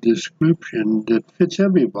job description that fits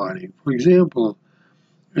everybody. For example,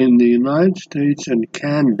 in the United States and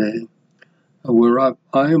Canada, where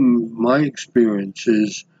my experience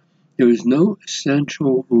is, there is no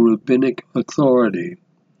central rabbinic authority.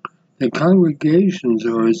 The congregations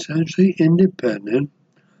are essentially independent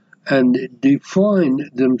and define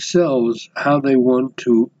themselves how they want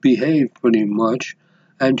to behave pretty much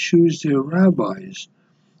and choose their rabbis.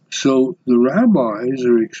 So the rabbis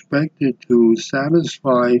are expected to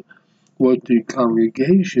satisfy what the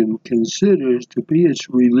congregation considers to be its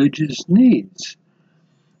religious needs.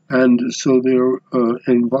 And so they're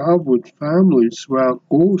involved with families throughout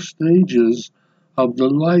all stages of the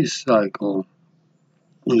life cycle.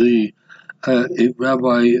 Rabbi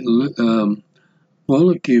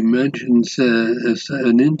Wolke mentions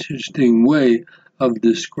an interesting way of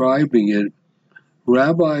describing it.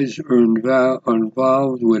 Rabbis are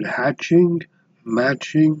involved with hatching,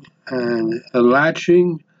 matching, and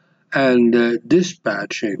latching, and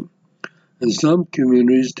dispatching. In some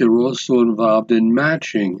communities, they're also involved in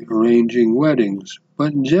matching, arranging weddings.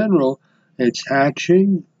 But in general, it's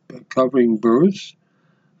hatching, covering births,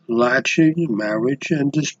 latching, marriage,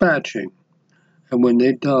 and dispatching, and when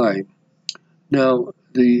they die. Now,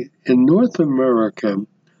 in North America,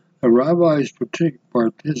 a rabbi's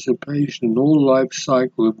participation in all life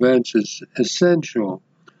cycle events is essential.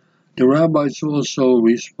 The rabbi is also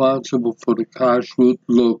responsible for the kashrut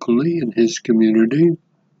locally in his community.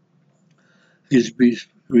 He's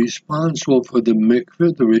responsible for the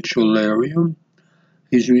mikveh, the ritualarium.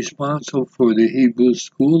 He's responsible for the Hebrew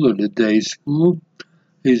school or the day school.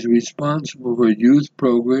 He's responsible for a youth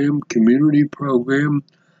program, community program,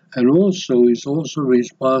 and he's also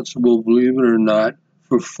responsible, believe it or not,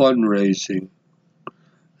 for fundraising.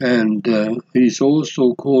 And he's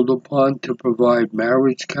also called upon to provide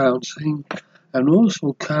marriage counseling and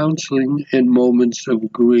also counseling in moments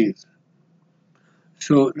of grief.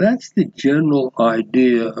 So that's the general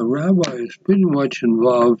idea. A rabbi is pretty much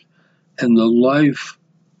involved in the life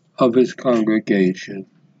of his congregation.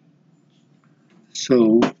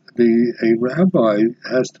 So a rabbi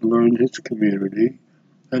has to learn his community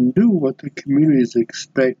and do what the community is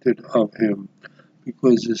expected of him,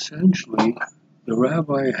 because essentially the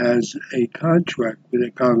rabbi has a contract with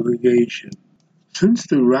the congregation. Since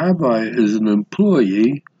the rabbi is an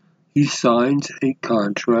employee, he signs a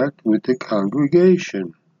contract with the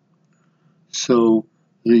congregation. So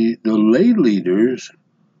the lay leaders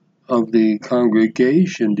of the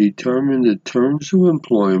congregation determine the terms of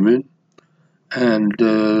employment and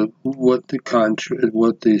what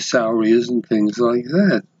the salary is and things like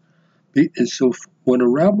that. So when a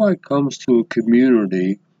rabbi comes to a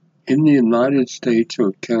community in the United States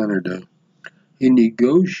or Canada, he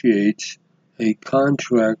negotiates a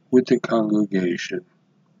contract with the congregation.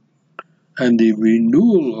 And the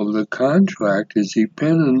renewal of the contract is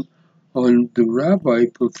dependent on the rabbi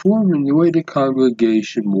performing the way the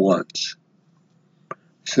congregation wants.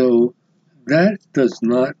 So that does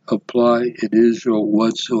not apply in Israel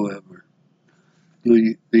whatsoever.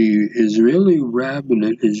 The Israeli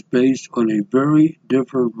rabbinate is based on a very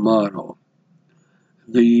different model.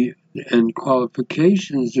 And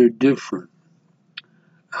qualifications are different.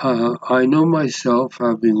 I know myself,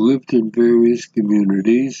 having lived in various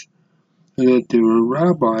communities, that there are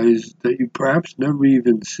rabbis that you perhaps never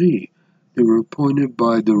even see. They were appointed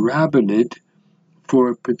by the rabbinate for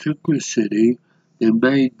a particular city. They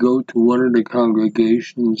may go to one of the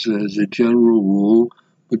congregations as a general rule,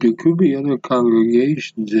 but there could be other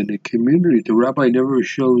congregations in the community. The rabbi never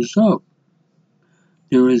shows up.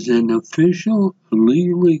 There is an official,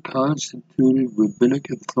 legally constituted rabbinic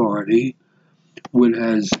authority.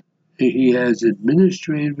 He has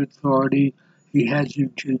administrative authority. He has a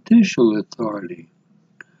judicial authority.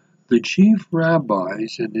 The chief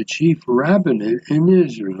rabbis and the chief rabbinate in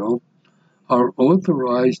Israel are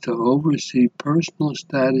authorized to oversee personal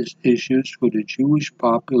status issues for the Jewish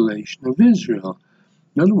population of Israel.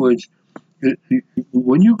 In other words,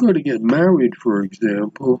 when you go to get married, for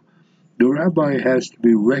example, the rabbi has to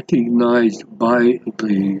be recognized by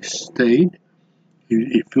the state.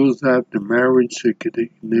 He fills out the marriage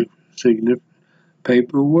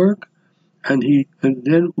paperwork, and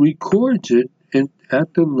then records it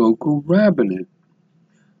at the local rabbinate.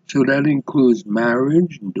 So that includes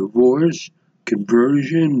marriage, divorce,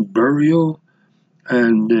 conversion, burial,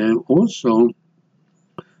 and also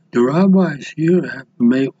the rabbis here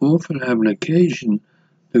may often have an occasion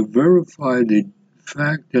to verify the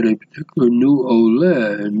fact that a particular new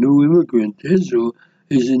Oleh, a new immigrant to Israel,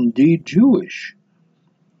 is indeed Jewish.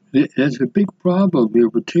 That's a big problem here,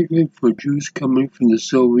 particularly for Jews coming from the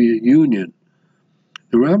Soviet Union.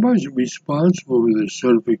 The rabbis are responsible for the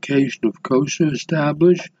certification of kosher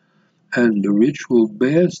established and the ritual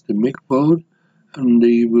baths, the mikvot, and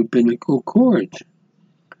the rabbinical court.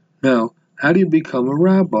 Now, how do you become a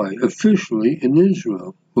rabbi officially in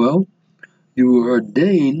Israel? Well, you are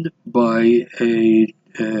ordained by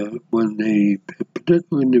when a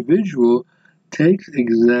particular individual takes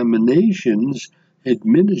examinations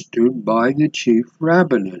administered by the chief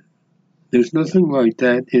rabbinate. There's nothing like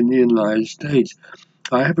that in the United States.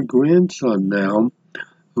 I have a grandson now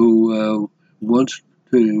who wants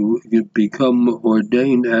to become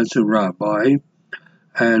ordained as a rabbi,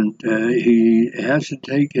 and he has to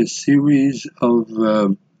take a series of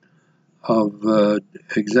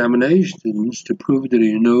examinations to prove that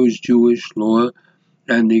he knows Jewish law,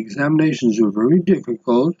 and the examinations are very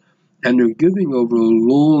difficult, and they're giving over a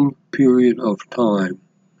long period of time.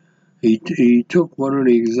 He took one of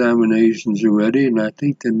the examinations already, and I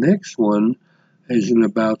think the next one is in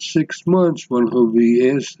about 6 months when he'll be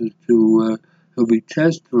asked to he'll be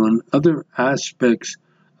tested on other aspects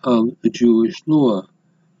of the Jewish law.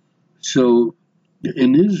 So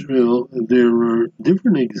in Israel, there are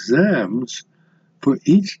different exams for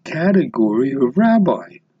each category of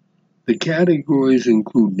rabbi. The categories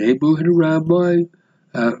include neighborhood rabbi,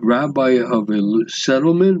 rabbi of a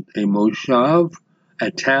settlement, a moshav,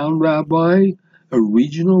 a town rabbi, a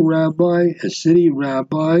regional rabbi, a city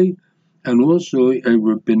rabbi, and also a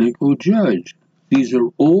rabbinical judge. These are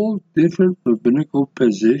all different rabbinical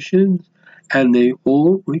positions, and they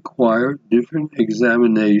all require different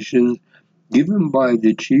examinations given by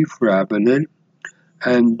the chief rabbinate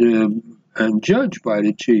and judged by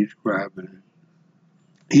the chief rabbinate.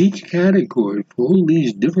 Each category for all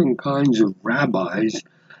these different kinds of rabbis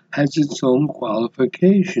has its own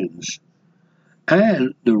qualifications,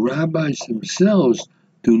 and the rabbis themselves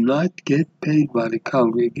do not get paid by the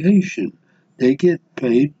congregation. They get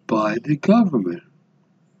paid by the government.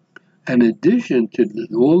 In addition to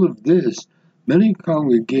all of this, many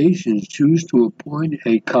congregations choose to appoint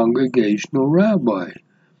a congregational rabbi.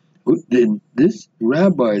 Then this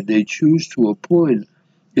rabbi they choose to appoint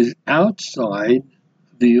is outside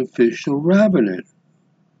the official rabbinate.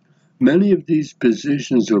 Many of these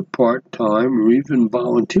positions are part-time or even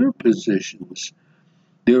volunteer positions.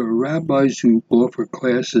 There are rabbis who offer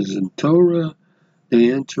classes in Torah.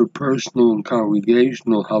 They answer personal and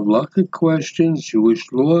congregational halakhic questions,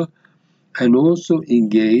 Jewish law, and also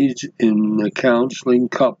engage in counseling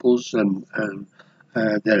couples and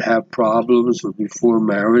that have problems before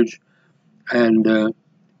marriage. And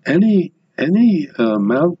any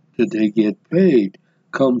amount that they get paid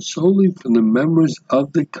comes solely from the members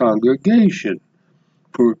of the congregation.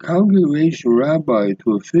 For a congregation rabbi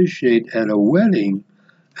to officiate at a wedding,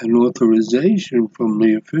 an authorization from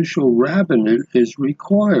the official rabbinate is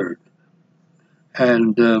required.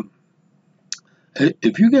 And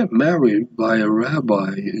if you get married by a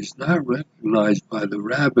rabbi who's not recognized by the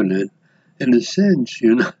rabbinate, in a sense,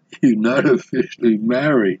 you're not officially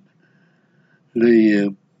married.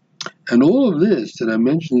 And all of this that I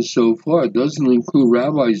mentioned so far doesn't include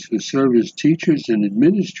rabbis who serve as teachers and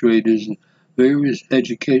administrators in various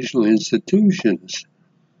educational institutions.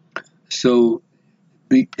 So,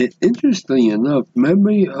 interestingly enough,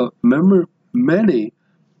 many of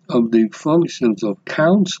the functions of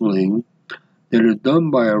counseling that are done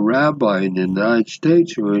by a rabbi in the United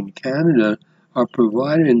States or in Canada are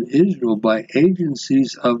provided in Israel by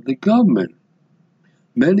agencies of the government.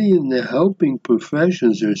 Many in the helping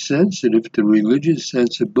professions are sensitive to religious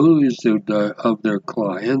sensibilities of their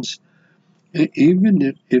clients,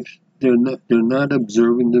 even if they're not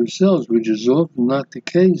observing themselves, which is often not the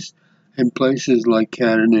case in places like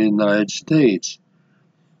Canada and the United States.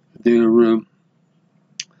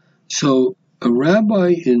 So a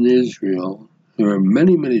rabbi in Israel, there are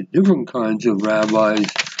many, many different kinds of rabbis.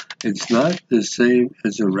 It's not the same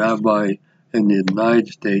as a rabbi in the United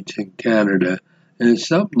States and Canada. And it's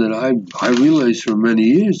something that I realized for many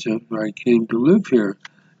years after I came to live here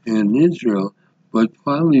in Israel. But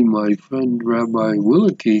finally, my friend Rabbi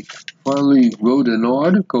Willicke finally wrote an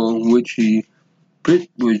article in which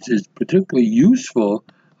which is particularly useful,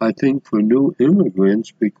 I think, for new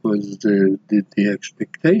immigrants, because the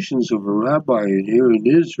expectations of a rabbi here in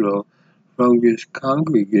Israel from his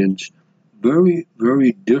congregants very,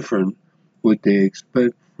 very different what they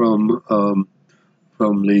expect from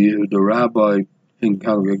the rabbi in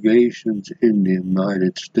congregations in the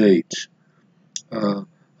United States.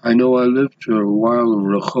 I know I lived for a while in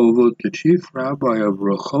Rehovot. The chief rabbi of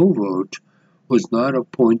Rehovot was not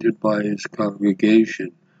appointed by his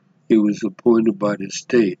congregation. He was appointed by the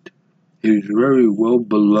state. He was very well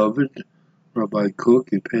beloved, Rabbi Cook.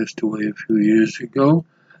 He passed away a few years ago.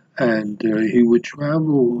 And he would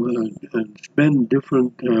travel and spend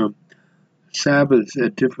different Sabbaths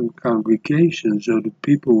at different congregations so the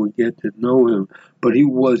people would get to know him. But he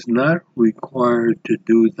was not required to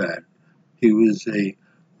do that. He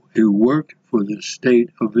worked for the state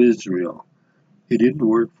of Israel. He didn't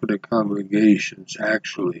work for the congregations,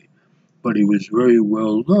 actually. But he was very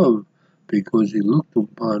well loved because he looked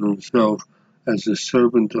upon himself as a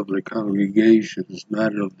servant of the congregations,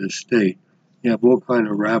 not of the state. You have all kinds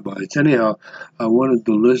of rabbis. Anyhow, I wanted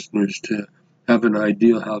the listeners to have an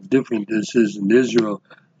idea how different this is in Israel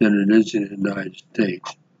than it is in the United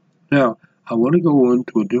States. Now, I want to go on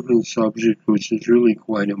to a different subject which is really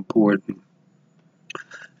quite important,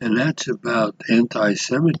 and that's about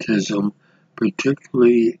anti-Semitism,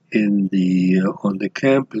 particularly on the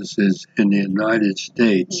campuses in the United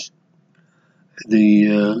States.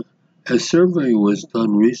 A survey was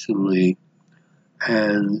done recently,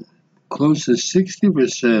 and close to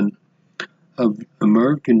 60% of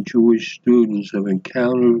American Jewish students have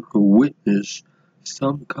encountered or witnessed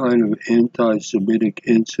some kind of anti-Semitic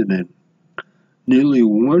incident. Nearly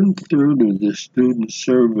 1/3 of the students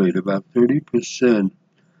surveyed, about 30%,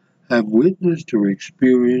 have witnessed or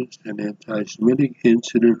experienced an anti-Semitic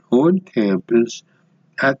incident on campus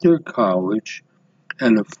at their college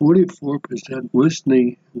and a 44%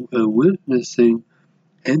 witnessing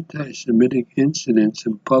anti-Semitic incidents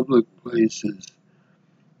in public places.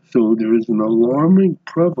 So there is an alarming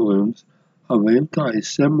prevalence of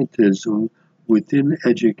anti-Semitism within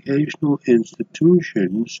educational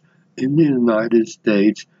institutions in the United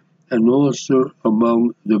States and also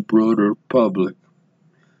among the broader public.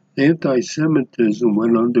 Anti-Semitism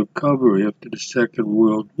went undercover after the Second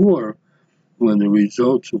World War when the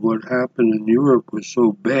results of what happened in Europe were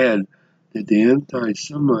so bad that the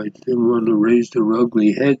anti-Semites didn't want to raise their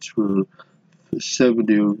ugly heads for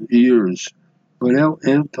 70 years. But now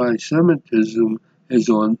anti-Semitism is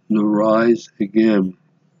on the rise again.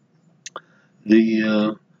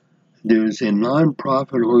 There's a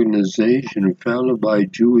non-profit organization founded by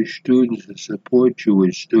Jewish students to support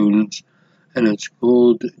Jewish students, and it's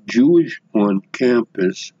called Jewish on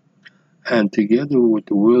Campus. And together with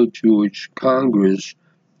the World Jewish Congress,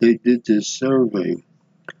 they did this survey.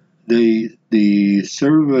 The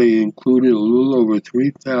survey included a little over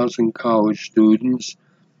 3,000 college students,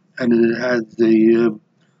 and it had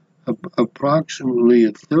approximately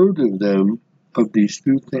a third of them, of these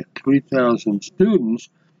 3,000 students,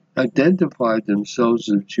 identified themselves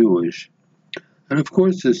as Jewish. And of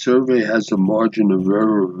course, the survey has a margin of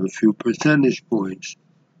error of a few percentage points.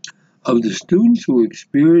 Of the students who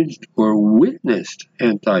experienced or witnessed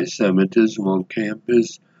anti-Semitism on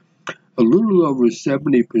campus, a little over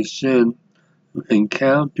 70%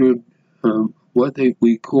 encountered what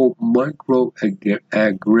we call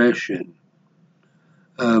microaggression,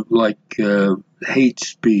 like hate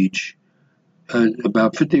speech.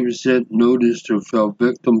 About 50% noticed or fell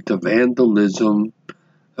victim to vandalism.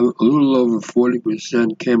 A little over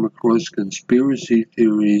 40% came across conspiracy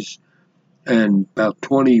theories, and about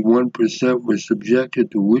 21% were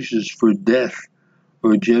subjected to wishes for death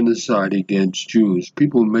or genocide against Jews.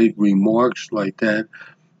 People made remarks like that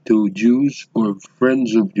to Jews or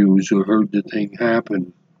friends of Jews who heard the thing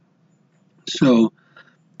happen. So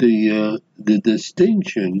the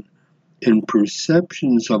distinction in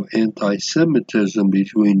perceptions of anti-Semitism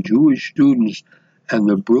between Jewish students and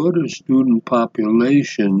the broader student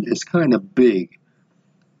population is kind of big.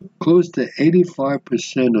 Close to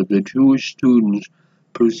 85% of the Jewish students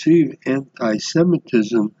perceive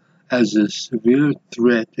anti-Semitism as a severe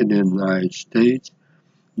threat in the United States,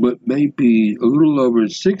 but maybe a little over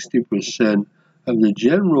 60% of the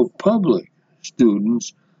general public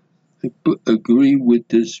students agree with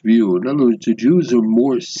this view. In other words, the Jews are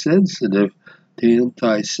more sensitive to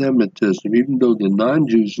anti-Semitism, even though the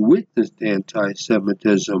non-Jews witnessed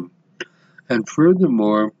anti-Semitism. And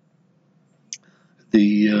furthermore,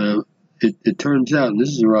 it turns out, and this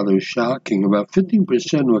is rather shocking, about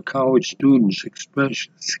 15% of college students express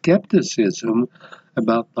skepticism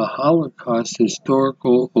about the Holocaust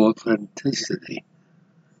historical authenticity.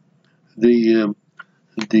 The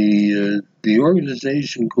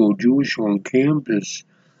organization called Jewish on Campus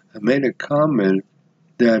made a comment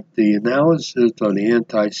that the analysis on the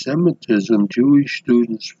anti-Semitism Jewish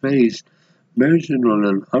students face, measured on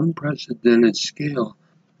an unprecedented scale,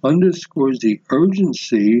 underscores the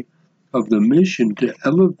urgency of the mission to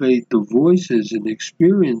elevate the voices and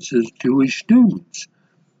experiences of Jewish students.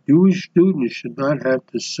 Jewish students should not have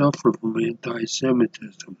to suffer from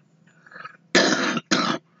anti-Semitism.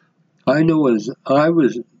 I know as I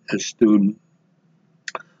was a student,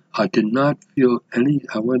 I did not feel any,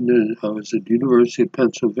 I was at the University of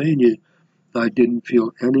Pennsylvania, I didn't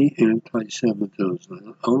feel any anti-Semitism.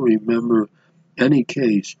 I don't remember any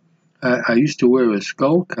case. I used to wear a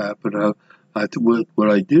skull cap, and what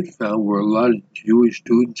I did found were a lot of Jewish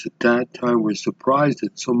students at that time were surprised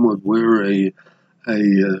that someone would wear a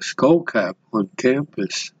skull cap on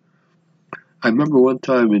campus. I remember one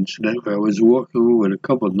time in Geneva, I was walking with a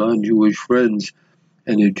couple of non-Jewish friends,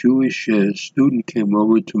 and a Jewish student came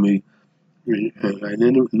over to me. I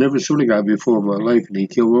never saw the guy before in my life, and he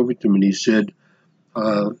came over to me and he said,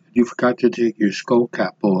 "You forgot to take your skull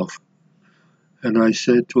cap off." And I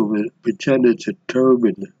said to him, "Pretend it's a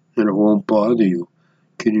turban and it won't bother you."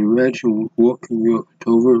 Can you imagine walking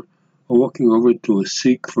over to a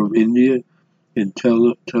Sikh from India and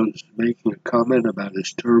making a comment about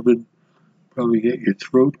his turban? Probably get your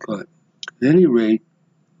throat cut. At any rate,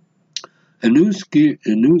 a new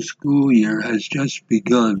school year has just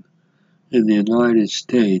begun in the United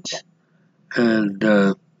States, and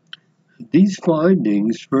these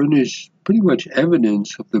findings furnish pretty much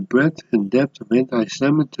evidence of the breadth and depth of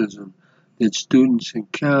anti-Semitism that students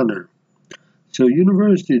encounter. So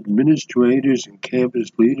university administrators and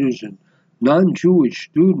campus leaders and non-Jewish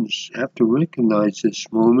students have to recognize this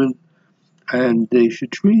moment and they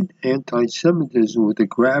should treat anti-Semitism with the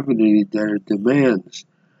gravity that it demands.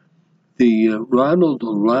 The Ronald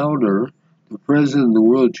Lauder, the president of the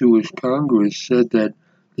World Jewish Congress, said that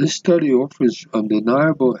this study offers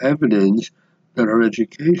undeniable evidence that our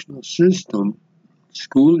educational system,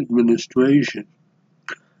 school administration,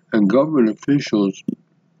 and government officials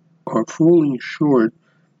are falling short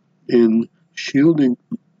in shielding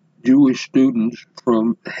Jewish students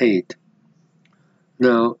from hate.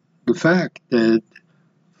 Now, the fact that,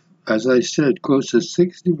 as I said, close to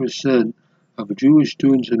 60% of Jewish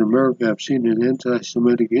students in America have seen an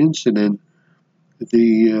anti-Semitic incident,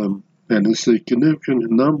 and a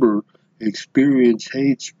significant number experience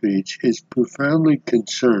hate speech, is profoundly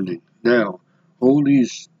concerning. Now, all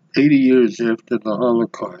these 80 years after the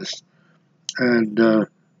Holocaust, and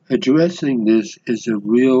addressing this is a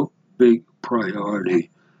real big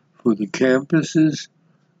priority for the campuses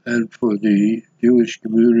and for the Jewish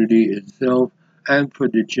community itself and for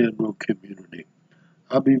the general community.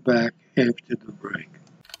 I'll be back after the break.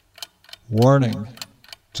 Warning.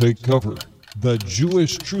 Take cover. The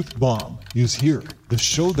Jewish Truth Bomb is here. The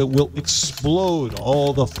show that will explode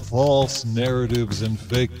all the false narratives and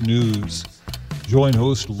fake news. Join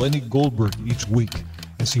host Lenny Goldberg each week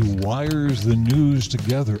as he wires the news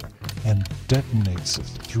together and detonates it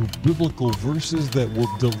through biblical verses that will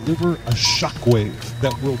deliver a shockwave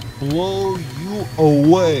that will blow you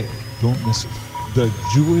away. Don't miss it. The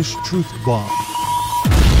Jewish Truth Bomb.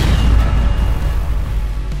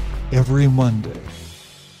 Every Monday.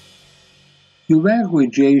 You're back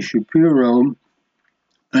with Jay Shapiro,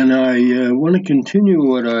 and I want to continue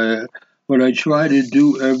what I try to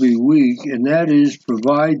do every week, and that is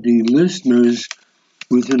provide the listeners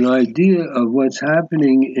with an idea of what's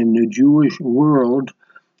happening in the Jewish world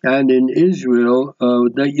and in Israel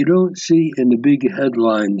that you don't see in the big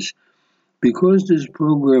headlines. Because this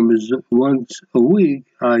program is once a week,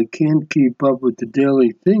 I can't keep up with the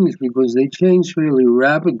daily things because they change fairly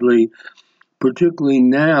rapidly, particularly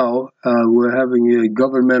now. We're having a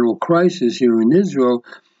governmental crisis here in Israel,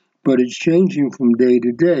 but it's changing from day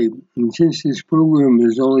to day. And since this program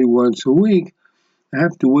is only once a week, I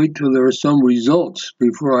have to wait till there are some results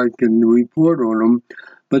before I can report on them.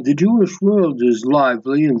 But the Jewish world is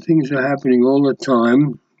lively and things are happening all the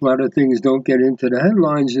time. A lot of things don't get into the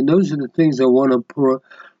headlines, and those are the things I want to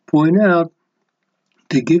point out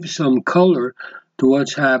to give some color to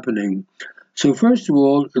what's happening. So first of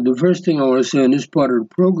all, the first thing I want to say on this part of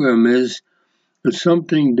the program is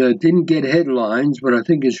something that didn't get headlines, but I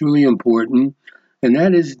think is really important, and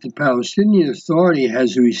that is the Palestinian Authority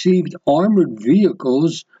has received armored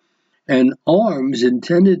vehicles and arms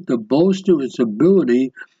intended to bolster its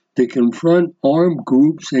ability to confront armed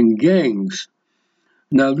groups and gangs.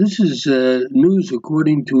 Now, this is news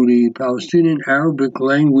according to the Palestinian Arabic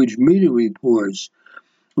language media reports.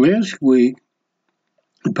 Last week,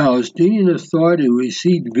 the Palestinian Authority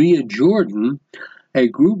received via Jordan a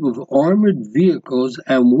group of armored vehicles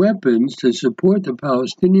and weapons to support the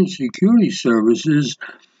Palestinian security services,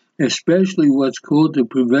 especially what's called the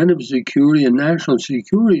Preventive Security and National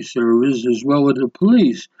Security Service, as well as the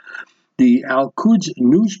police. The Al-Quds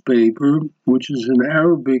newspaper, which is an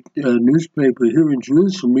Arabic newspaper here in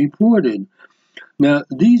Jerusalem, reported. Now,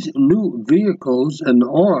 these new vehicles and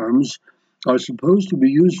arms are supposed to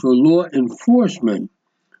be used for law enforcement,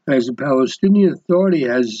 as the Palestinian Authority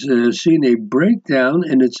has seen a breakdown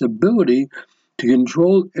in its ability to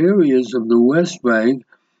control areas of the West Bank,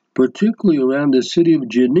 particularly around the city of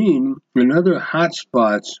Jenin and other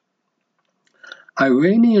hotspots.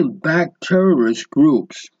 Iranian-backed terrorist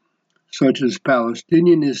groups, such as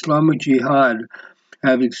Palestinian Islamic Jihad,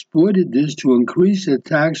 have exploited this to increase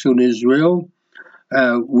attacks on Israel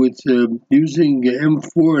with using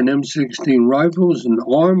M4 and M16 rifles, and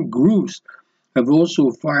armed groups have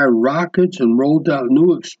also fired rockets and rolled out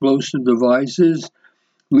new explosive devices,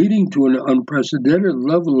 leading to an unprecedented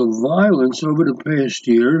level of violence over the past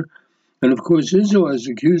year. And of course, Israel has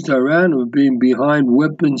accused Iran of being behind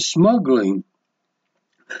weapons smuggling.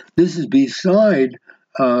 This is beside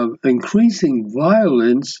increasing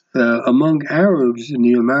violence among Arabs in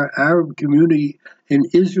the Arab community in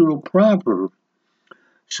Israel proper.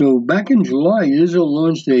 So back in July, Israel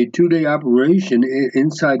launched a 2-day operation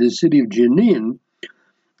inside the city of Jenin,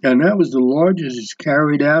 and that was the largest it's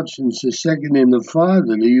carried out since the Second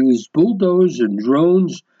Intifada. They used bulldozers and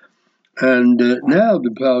drones, and now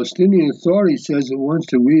the Palestinian Authority says it wants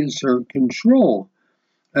to reassert control.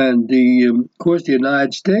 And of course, the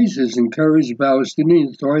United States has encouraged the Palestinian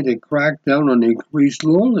Authority to crack down on increased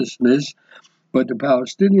lawlessness, but the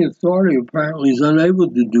Palestinian Authority apparently is unable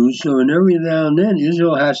to do so, and every now and then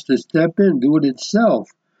Israel has to step in and do it itself.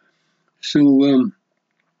 So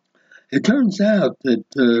it turns out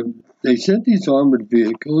that they sent these armored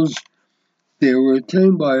vehicles. They were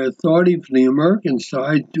obtained by authority from the American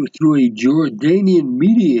side through a Jordanian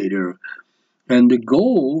mediator. And the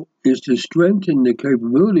goal is to strengthen the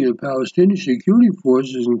capability of Palestinian security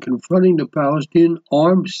forces in confronting the Palestinian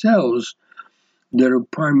armed cells that are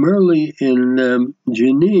primarily in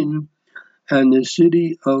Jenin and the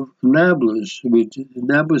city of Nablus, which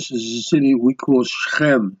Nablus is a city we call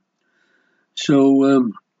Shechem.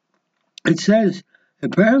 So it says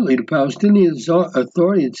apparently the Palestinian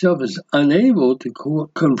Authority itself is unable to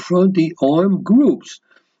confront the armed groups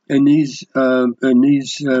in these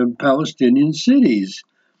Palestinian cities.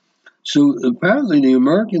 So apparently the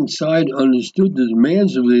American side understood the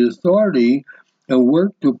demands of the authority and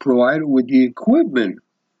worked to provide it with the equipment.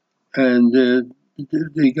 And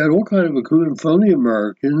they got all kind of equipment from the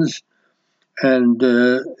Americans, and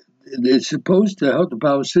it's supposed to help the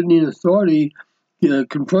Palestinian Authority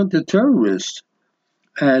confront the terrorists.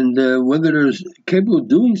 And whether they're capable of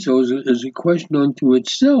doing so is a question unto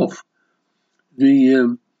itself.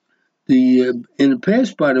 In the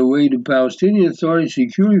past, by the way, the Palestinian Authority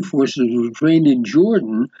security forces were trained in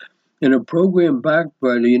Jordan in a program backed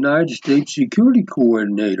by the United States Security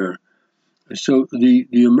Coordinator. So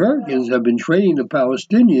the Americans have been training the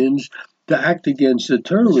Palestinians to act against the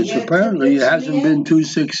terrorists. Apparently, it hasn't been too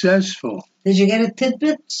successful. Did you get a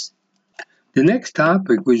tidbits? The next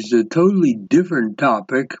topic was a totally different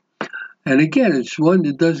topic. And again, it's one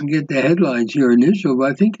that doesn't get the headlines here in Israel,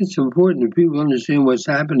 but I think it's important that people understand what's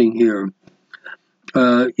happening here.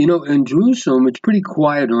 In Jerusalem, it's pretty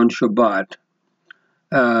quiet on Shabbat.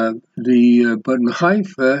 But in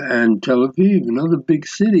Haifa and Tel Aviv and other big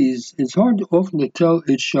cities, it's often to tell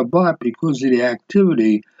it's Shabbat because of the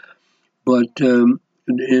activity. But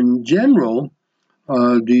in general,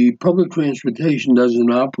 the public transportation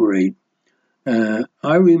doesn't operate.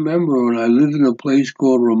 I remember when I lived in a place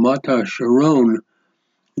called Ramat HaSharon,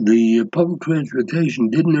 the public transportation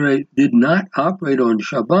did not operate on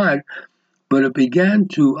Shabbat, but it began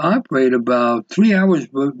to operate about 3 hours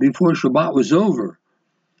before Shabbat was over.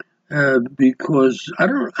 Because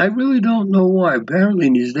I really don't know why. Apparently,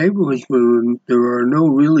 in these neighborhoods where there are no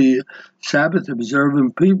really Sabbath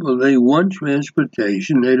observant people, they want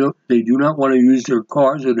transportation. They do not want to use their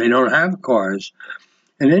cars, or they don't have cars.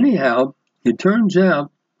 And anyhow, it turns out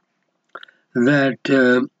that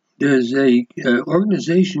there's a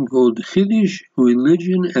organization called Chiddush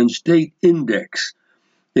Religion and State Index.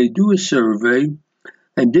 They do a survey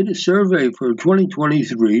and did a survey for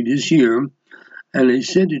 2023 this year. And they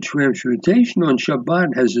said that transportation on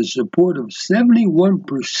Shabbat has a support of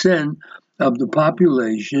 71% of the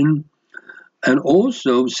population, and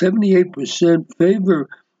also 78% favor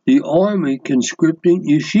the army conscripting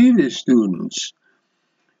yeshiva students.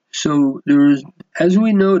 So there is, as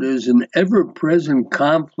we know, there's an ever-present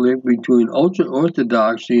conflict between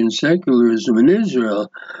ultra-Orthodoxy and secularism in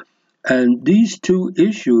Israel. And these two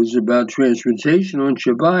issues about transportation on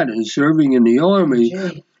Shabbat and serving in the army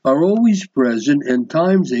are always present, and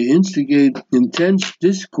times they instigate intense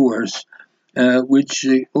discourse, which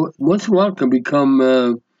once in a while can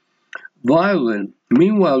become violent.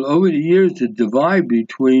 Meanwhile, over the years, the divide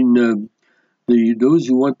between those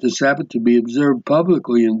who want the Sabbath to be observed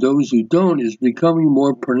publicly and those who don't is becoming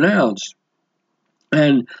more pronounced.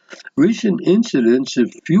 And recent incidents have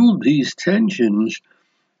fueled these tensions.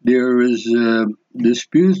 There is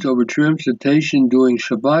disputes over transportation during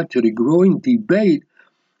Shabbat to the growing debate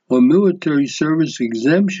on military service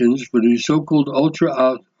exemptions for the so-called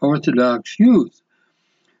ultra-Orthodox youth.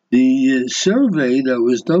 The survey that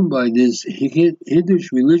was done by this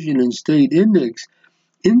Chiddush Religion and State Index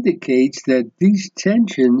indicates that these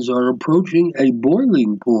tensions are approaching a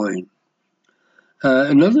boiling point.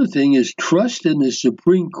 Another thing is trust in the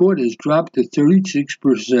Supreme Court has dropped to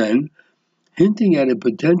 36%, hinting at a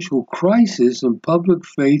potential crisis in public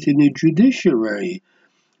faith in the judiciary.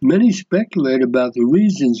 Many speculate about the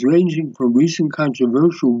reasons, ranging from recent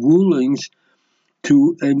controversial rulings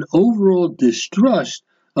to an overall distrust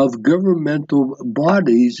of governmental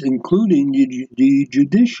bodies, including the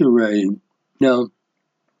judiciary. Now,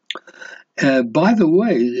 by the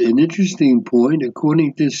way, an interesting point,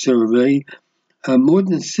 according to this survey, more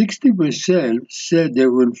than 60% said they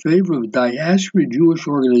were in favor of diaspora Jewish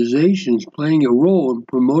organizations playing a role in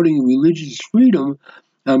promoting religious freedom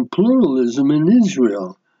and pluralism in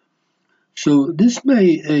Israel. So this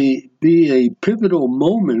may be a pivotal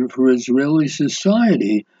moment for Israeli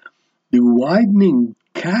society. The widening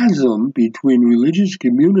chasm between religious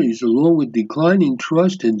communities, along with declining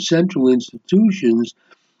trust in central institutions,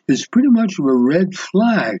 is pretty much of a red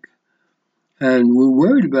flag. and we're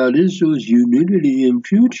worried about Israel's unity in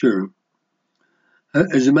future.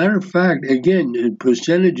 As a matter of fact, again, in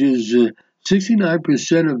percentages,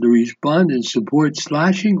 69% of the respondents support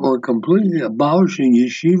slashing or completely abolishing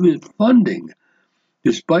yeshiva funding,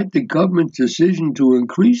 despite the government's decision to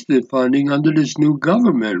increase the funding under this new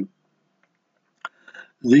government.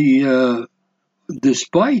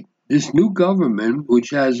 Despite this new government,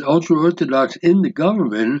 which has ultra-Orthodox in the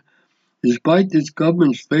government, despite this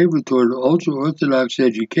government's favor toward ultra-Orthodox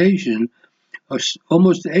education,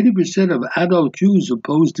 almost 80% of adult Jews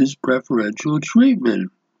oppose this preferential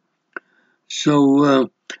treatment. So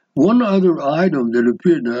one other item that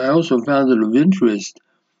appeared, and I also found it of interest,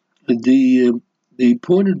 they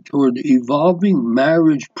pointed toward evolving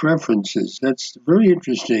marriage preferences. That's very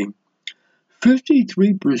interesting.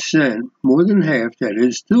 53%, more than half that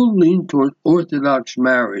is, still lean toward Orthodox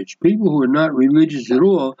marriage. People who are not religious at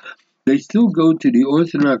all, they still go to the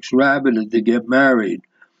Orthodox rabbinate to get married.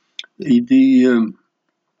 The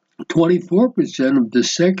 24% of the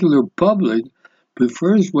secular public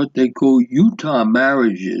prefers what they call Utah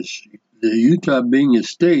marriages, the Utah being a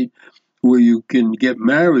state where you can get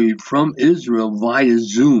married from Israel via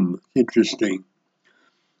Zoom. Interesting.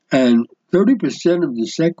 And 30% of the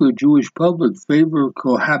secular Jewish public favor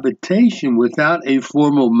cohabitation without a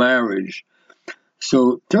formal marriage.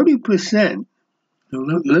 So 30%,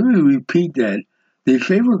 let me repeat that, they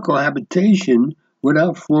favor cohabitation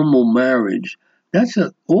without formal marriage. That's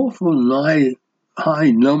an awful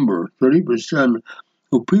high number, 30%.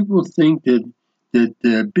 So people think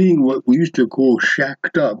that being what we used to call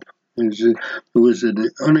shacked up, it was an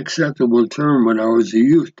unacceptable term when I was a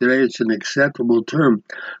youth. Today it's an acceptable term.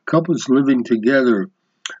 Couples living together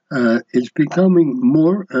is becoming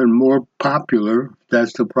more and more popular, if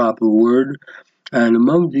that's the proper word, and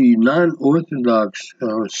among the non-Orthodox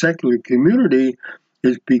secular community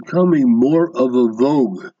is becoming more of a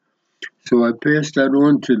vogue. So I pass that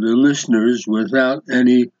on to the listeners without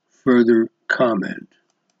any further comment.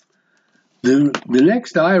 The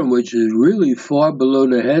next item, which is really far below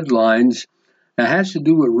the headlines, it has to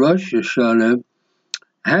do with Rosh Hashanah. It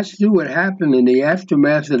has to do with what happened in the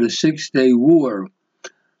aftermath of the Six-Day War.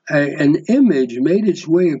 An image made its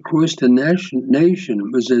way across the nation.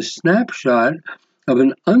 It was a snapshot of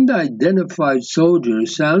an unidentified soldier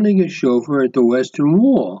sounding a shofar at the Western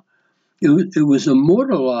Wall. It was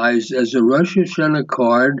immortalized as a Rosh Hashanah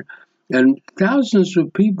card, and thousands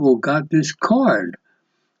of people got this card.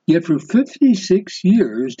 Yet for 56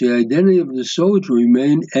 years, the identity of the soldier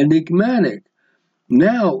remained enigmatic.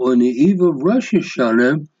 Now, on the eve of Rosh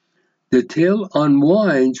Hashanah, the tale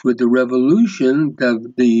unwinds with the revolution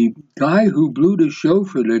that the guy who blew the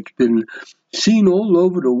shofar that's been seen all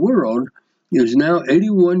over the world is now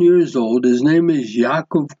 81 years old. His name is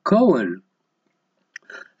Yaakov Cohen.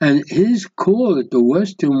 And his call at the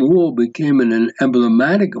Western Wall became an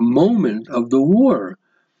emblematic moment of the war.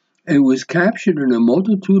 It was captured in a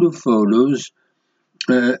multitude of photos,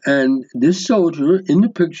 and this soldier in the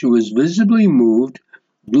picture was visibly moved,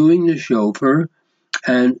 blowing the shofar,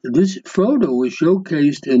 and this photo was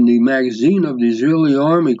showcased in the magazine of the Israeli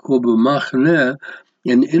army called B'Machneh,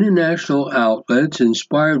 and international outlets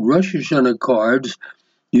inspired Rosh Hashanah cards.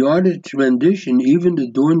 The artist's rendition even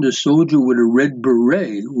adorned the soldier with a red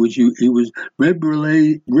beret, which he was red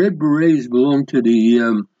berets belonged to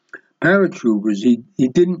the paratroopers. He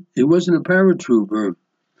wasn't a paratrooper.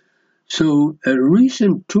 So at a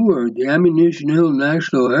recent tour at the Ammunition Hill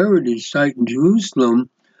National Heritage Site in Jerusalem,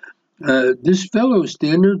 this fellow was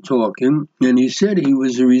standing there talking, and he said he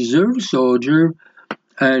was a reserve soldier,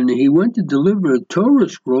 and he went to deliver a Torah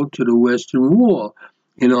scroll to the Western Wall.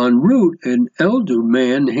 And en route, an elder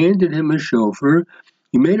man handed him a shofar.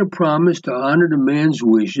 He made a promise to honor the man's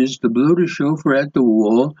wishes, to blow the shofar at the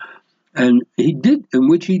wall, and he did, in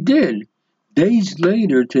which he did. Days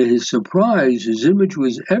later, to his surprise, his image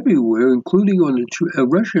was everywhere, including on the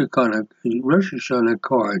Rosh Hashanah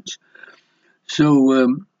cards.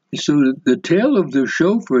 So the tale of the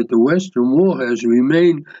shofar at the Western Wall has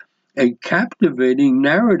remained a captivating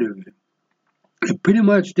narrative. It pretty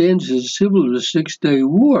much stands as a symbol of the Six-Day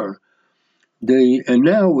War. And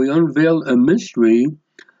now we unveil a mystery.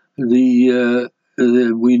 We know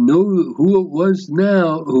who it was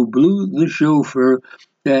now who blew the shofar.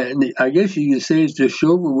 And I guess you could say it's the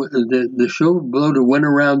shofar blow that went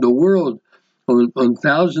around the world on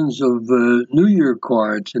thousands of New Year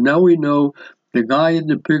cards. And now we know the guy in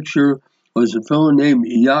the picture was a fellow named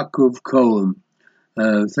Yaakov Cohen.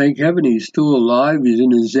 Thank heaven he's still alive. He's in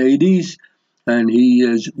his 80s. And he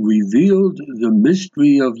has revealed the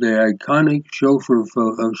mystery of the iconic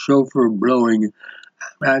shofar blowing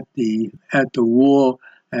at the wall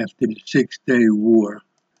after the Six-Day War.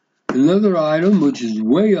 Another item, which is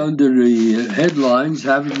way under the headlines,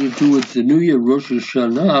 having to do with the New Year, Rosh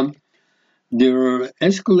Hashanah. There are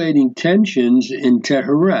escalating tensions in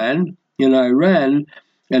Tehran, in Iran,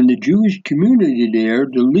 and the Jewish community there.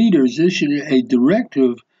 The leaders issued a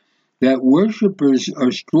directive that worshippers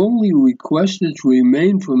are strongly requested to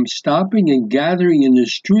refrain from stopping and gathering in the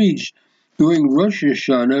streets during Rosh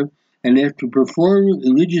Hashanah and after performing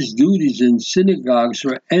religious duties in synagogues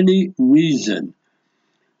for any reason.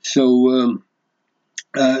 So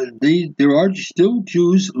there are still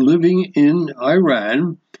Jews living in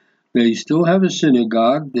Iran. They still have a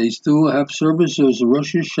synagogue. They still have services of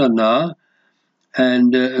Rosh Hashanah.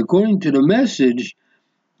 And according to the message,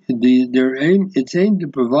 it's aimed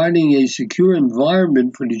at providing a secure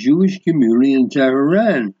environment for the Jewish community in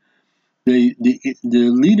Tehran. The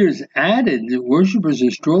leaders added that worshippers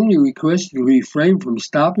are strongly requested to refrain from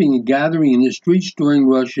stopping and gathering in the streets during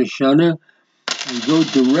Rosh Hashanah and go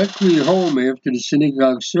directly home after the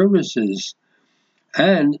synagogue services.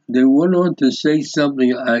 And they went on to say something.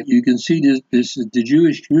 You can see this. The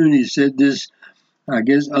Jewish community said this, I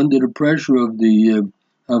guess, under the pressure of the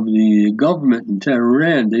government in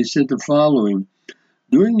Tehran. They said the following: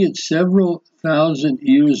 during its several thousand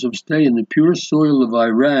years of stay in the pure soil of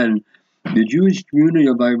Iran, the Jewish community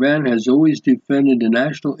of Iran has always defended the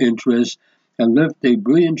national interests and left a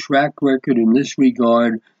brilliant track record in this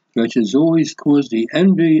regard, which has always caused the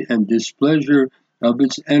envy and displeasure of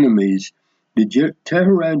its enemies. The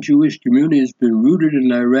Tehran Jewish community has been rooted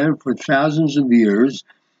in Iran for thousands of years.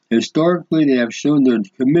 Historically, they have shown their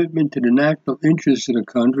commitment to the national interests of the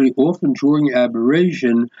country, often drawing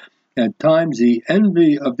admiration, at times the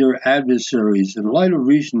envy of their adversaries. In light of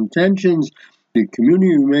recent tensions, the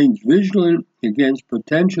community remains vigilant against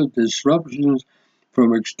potential disruptions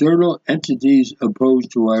from external entities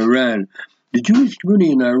opposed to Iran. The Jewish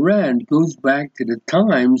community in Iran goes back to the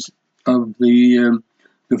times of the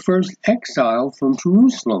first exile from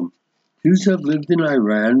Jerusalem. Jews have lived in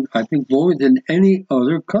Iran, I think, longer than any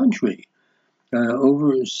other country.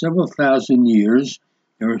 Over several thousand years,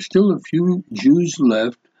 there are still a few Jews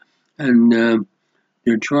left, and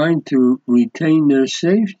they're trying to retain their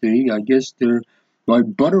safety. I guess they're by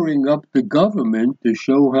buttering up the government to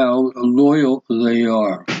show how loyal they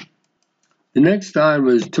are. The next item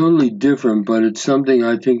is totally different, but it's something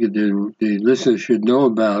I think the listeners should know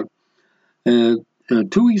about. 2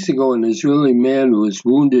 weeks ago, an Israeli man was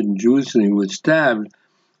wounded in Jerusalem. He was stabbed,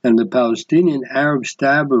 and the Palestinian Arab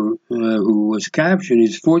stabber who was captured,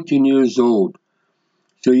 he's 14 years old.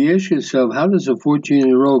 So you ask yourself, how does a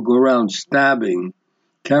 14-year-old go around stabbing,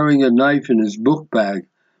 carrying a knife in his book bag?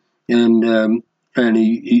 And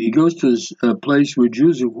he goes to a place where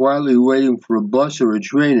Jews are quietly waiting for a bus or a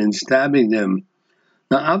train and stabbing them.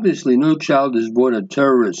 Now, obviously, no child is born a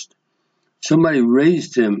terrorist. Somebody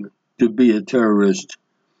raised him to be a terrorist.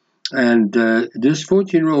 And this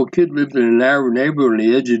 14-year-old kid lived in an Arab neighborhood on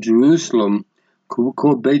the edge of Jerusalem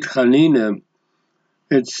called Beit Hanina.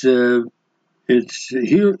 It's here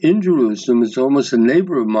in Jerusalem. It's almost a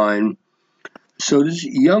neighbor of mine. So this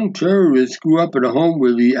young terrorist grew up in a home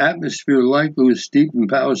where the atmosphere likely was steeped in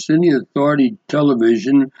Palestinian Authority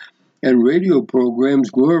television and radio programs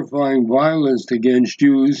glorifying violence against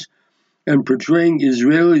Jews and portraying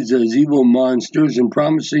Israelis as evil monsters and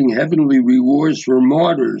promising heavenly rewards for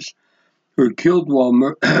martyrs who are killed while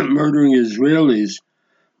murdering Israelis.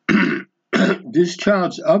 This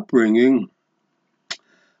child's upbringing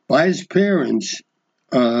by his parents,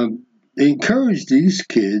 they encourage these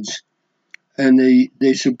kids and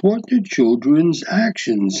they support their children's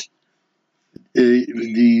actions.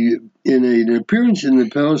 In an appearance in the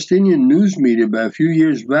Palestinian news media about a few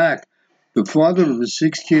years back, the father of the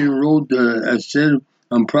 16-year-old said,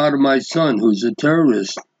 "I'm proud of my son, who's a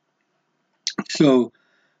terrorist." So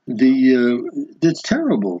that's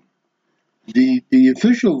terrible. The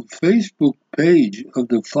official Facebook page of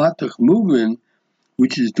the Fatah movement,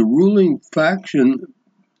 which is the ruling faction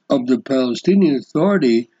of the Palestinian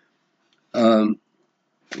Authority,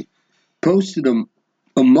 posted a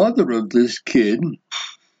mother of this kid.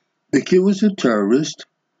 The kid was a terrorist,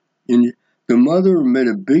 and the mother made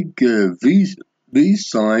a big V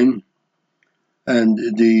sign, and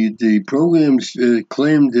the programs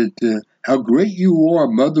claimed that how great you are,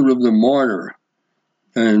 mother of the martyr.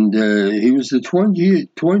 And he was a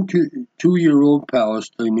 22-year-old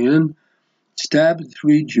Palestinian, stabbed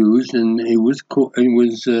 3 Jews, and he was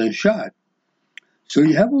shot. So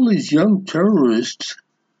you have all these young terrorists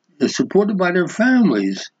supported by their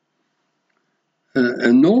families.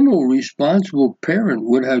 A normal, responsible parent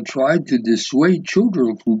would have tried to dissuade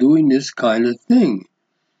children from doing this kind of thing.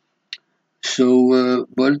 So,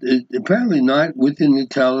 but apparently not within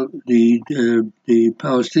the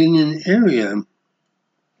Palestinian area.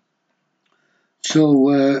 So,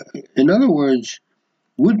 in other words,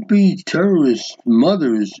 would-be terrorist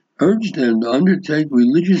mothers urged them to undertake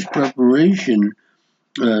religious preparation,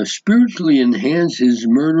 spiritually enhance his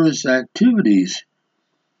murderous activities.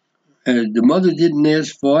 The mother didn't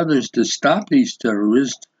ask fathers to stop these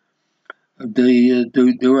terrorists. They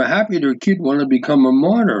were happy their kid wanted to become a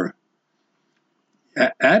martyr.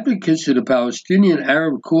 Advocates of the Palestinian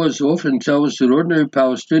Arab cause often tell us that ordinary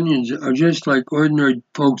Palestinians are just like ordinary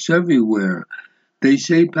folks everywhere. They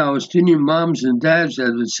say Palestinian moms and dads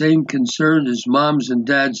have the same concern as moms and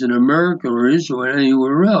dads in America or Israel or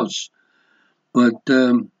anywhere else. But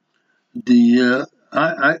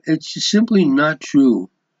it's simply not true.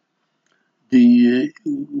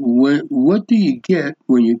 What do you get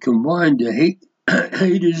when you combine the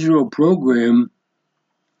hate Israel program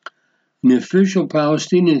and the official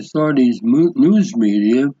Palestinian Authority's news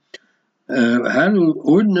media? How do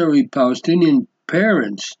ordinary Palestinian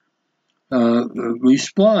parents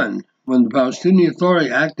respond when the Palestinian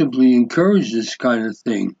Authority actively encourages this kind of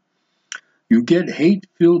thing? You get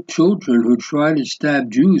hate-filled children who try to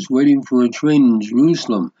stab Jews waiting for a train in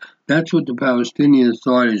Jerusalem. That's what the Palestinian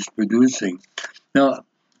Authority is producing. Now,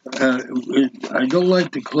 I don't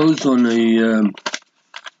like to close on a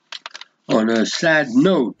sad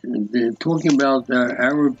note. Talking about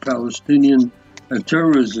Arab-Palestinian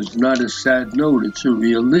terrorism is not a sad note. It's a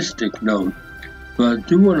realistic note. But I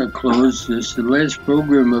do want to close this, the last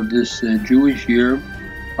program of this Jewish year.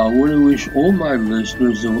 I want to wish all my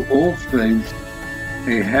listeners of all faiths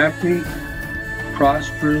a happy,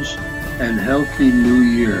 prosperous, and healthy new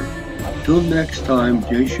year. Till next time,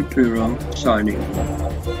 Jay Shapiro signing.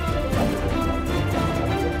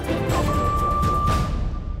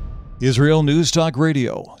 Israel News Talk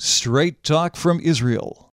Radio, straight talk from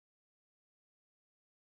Israel.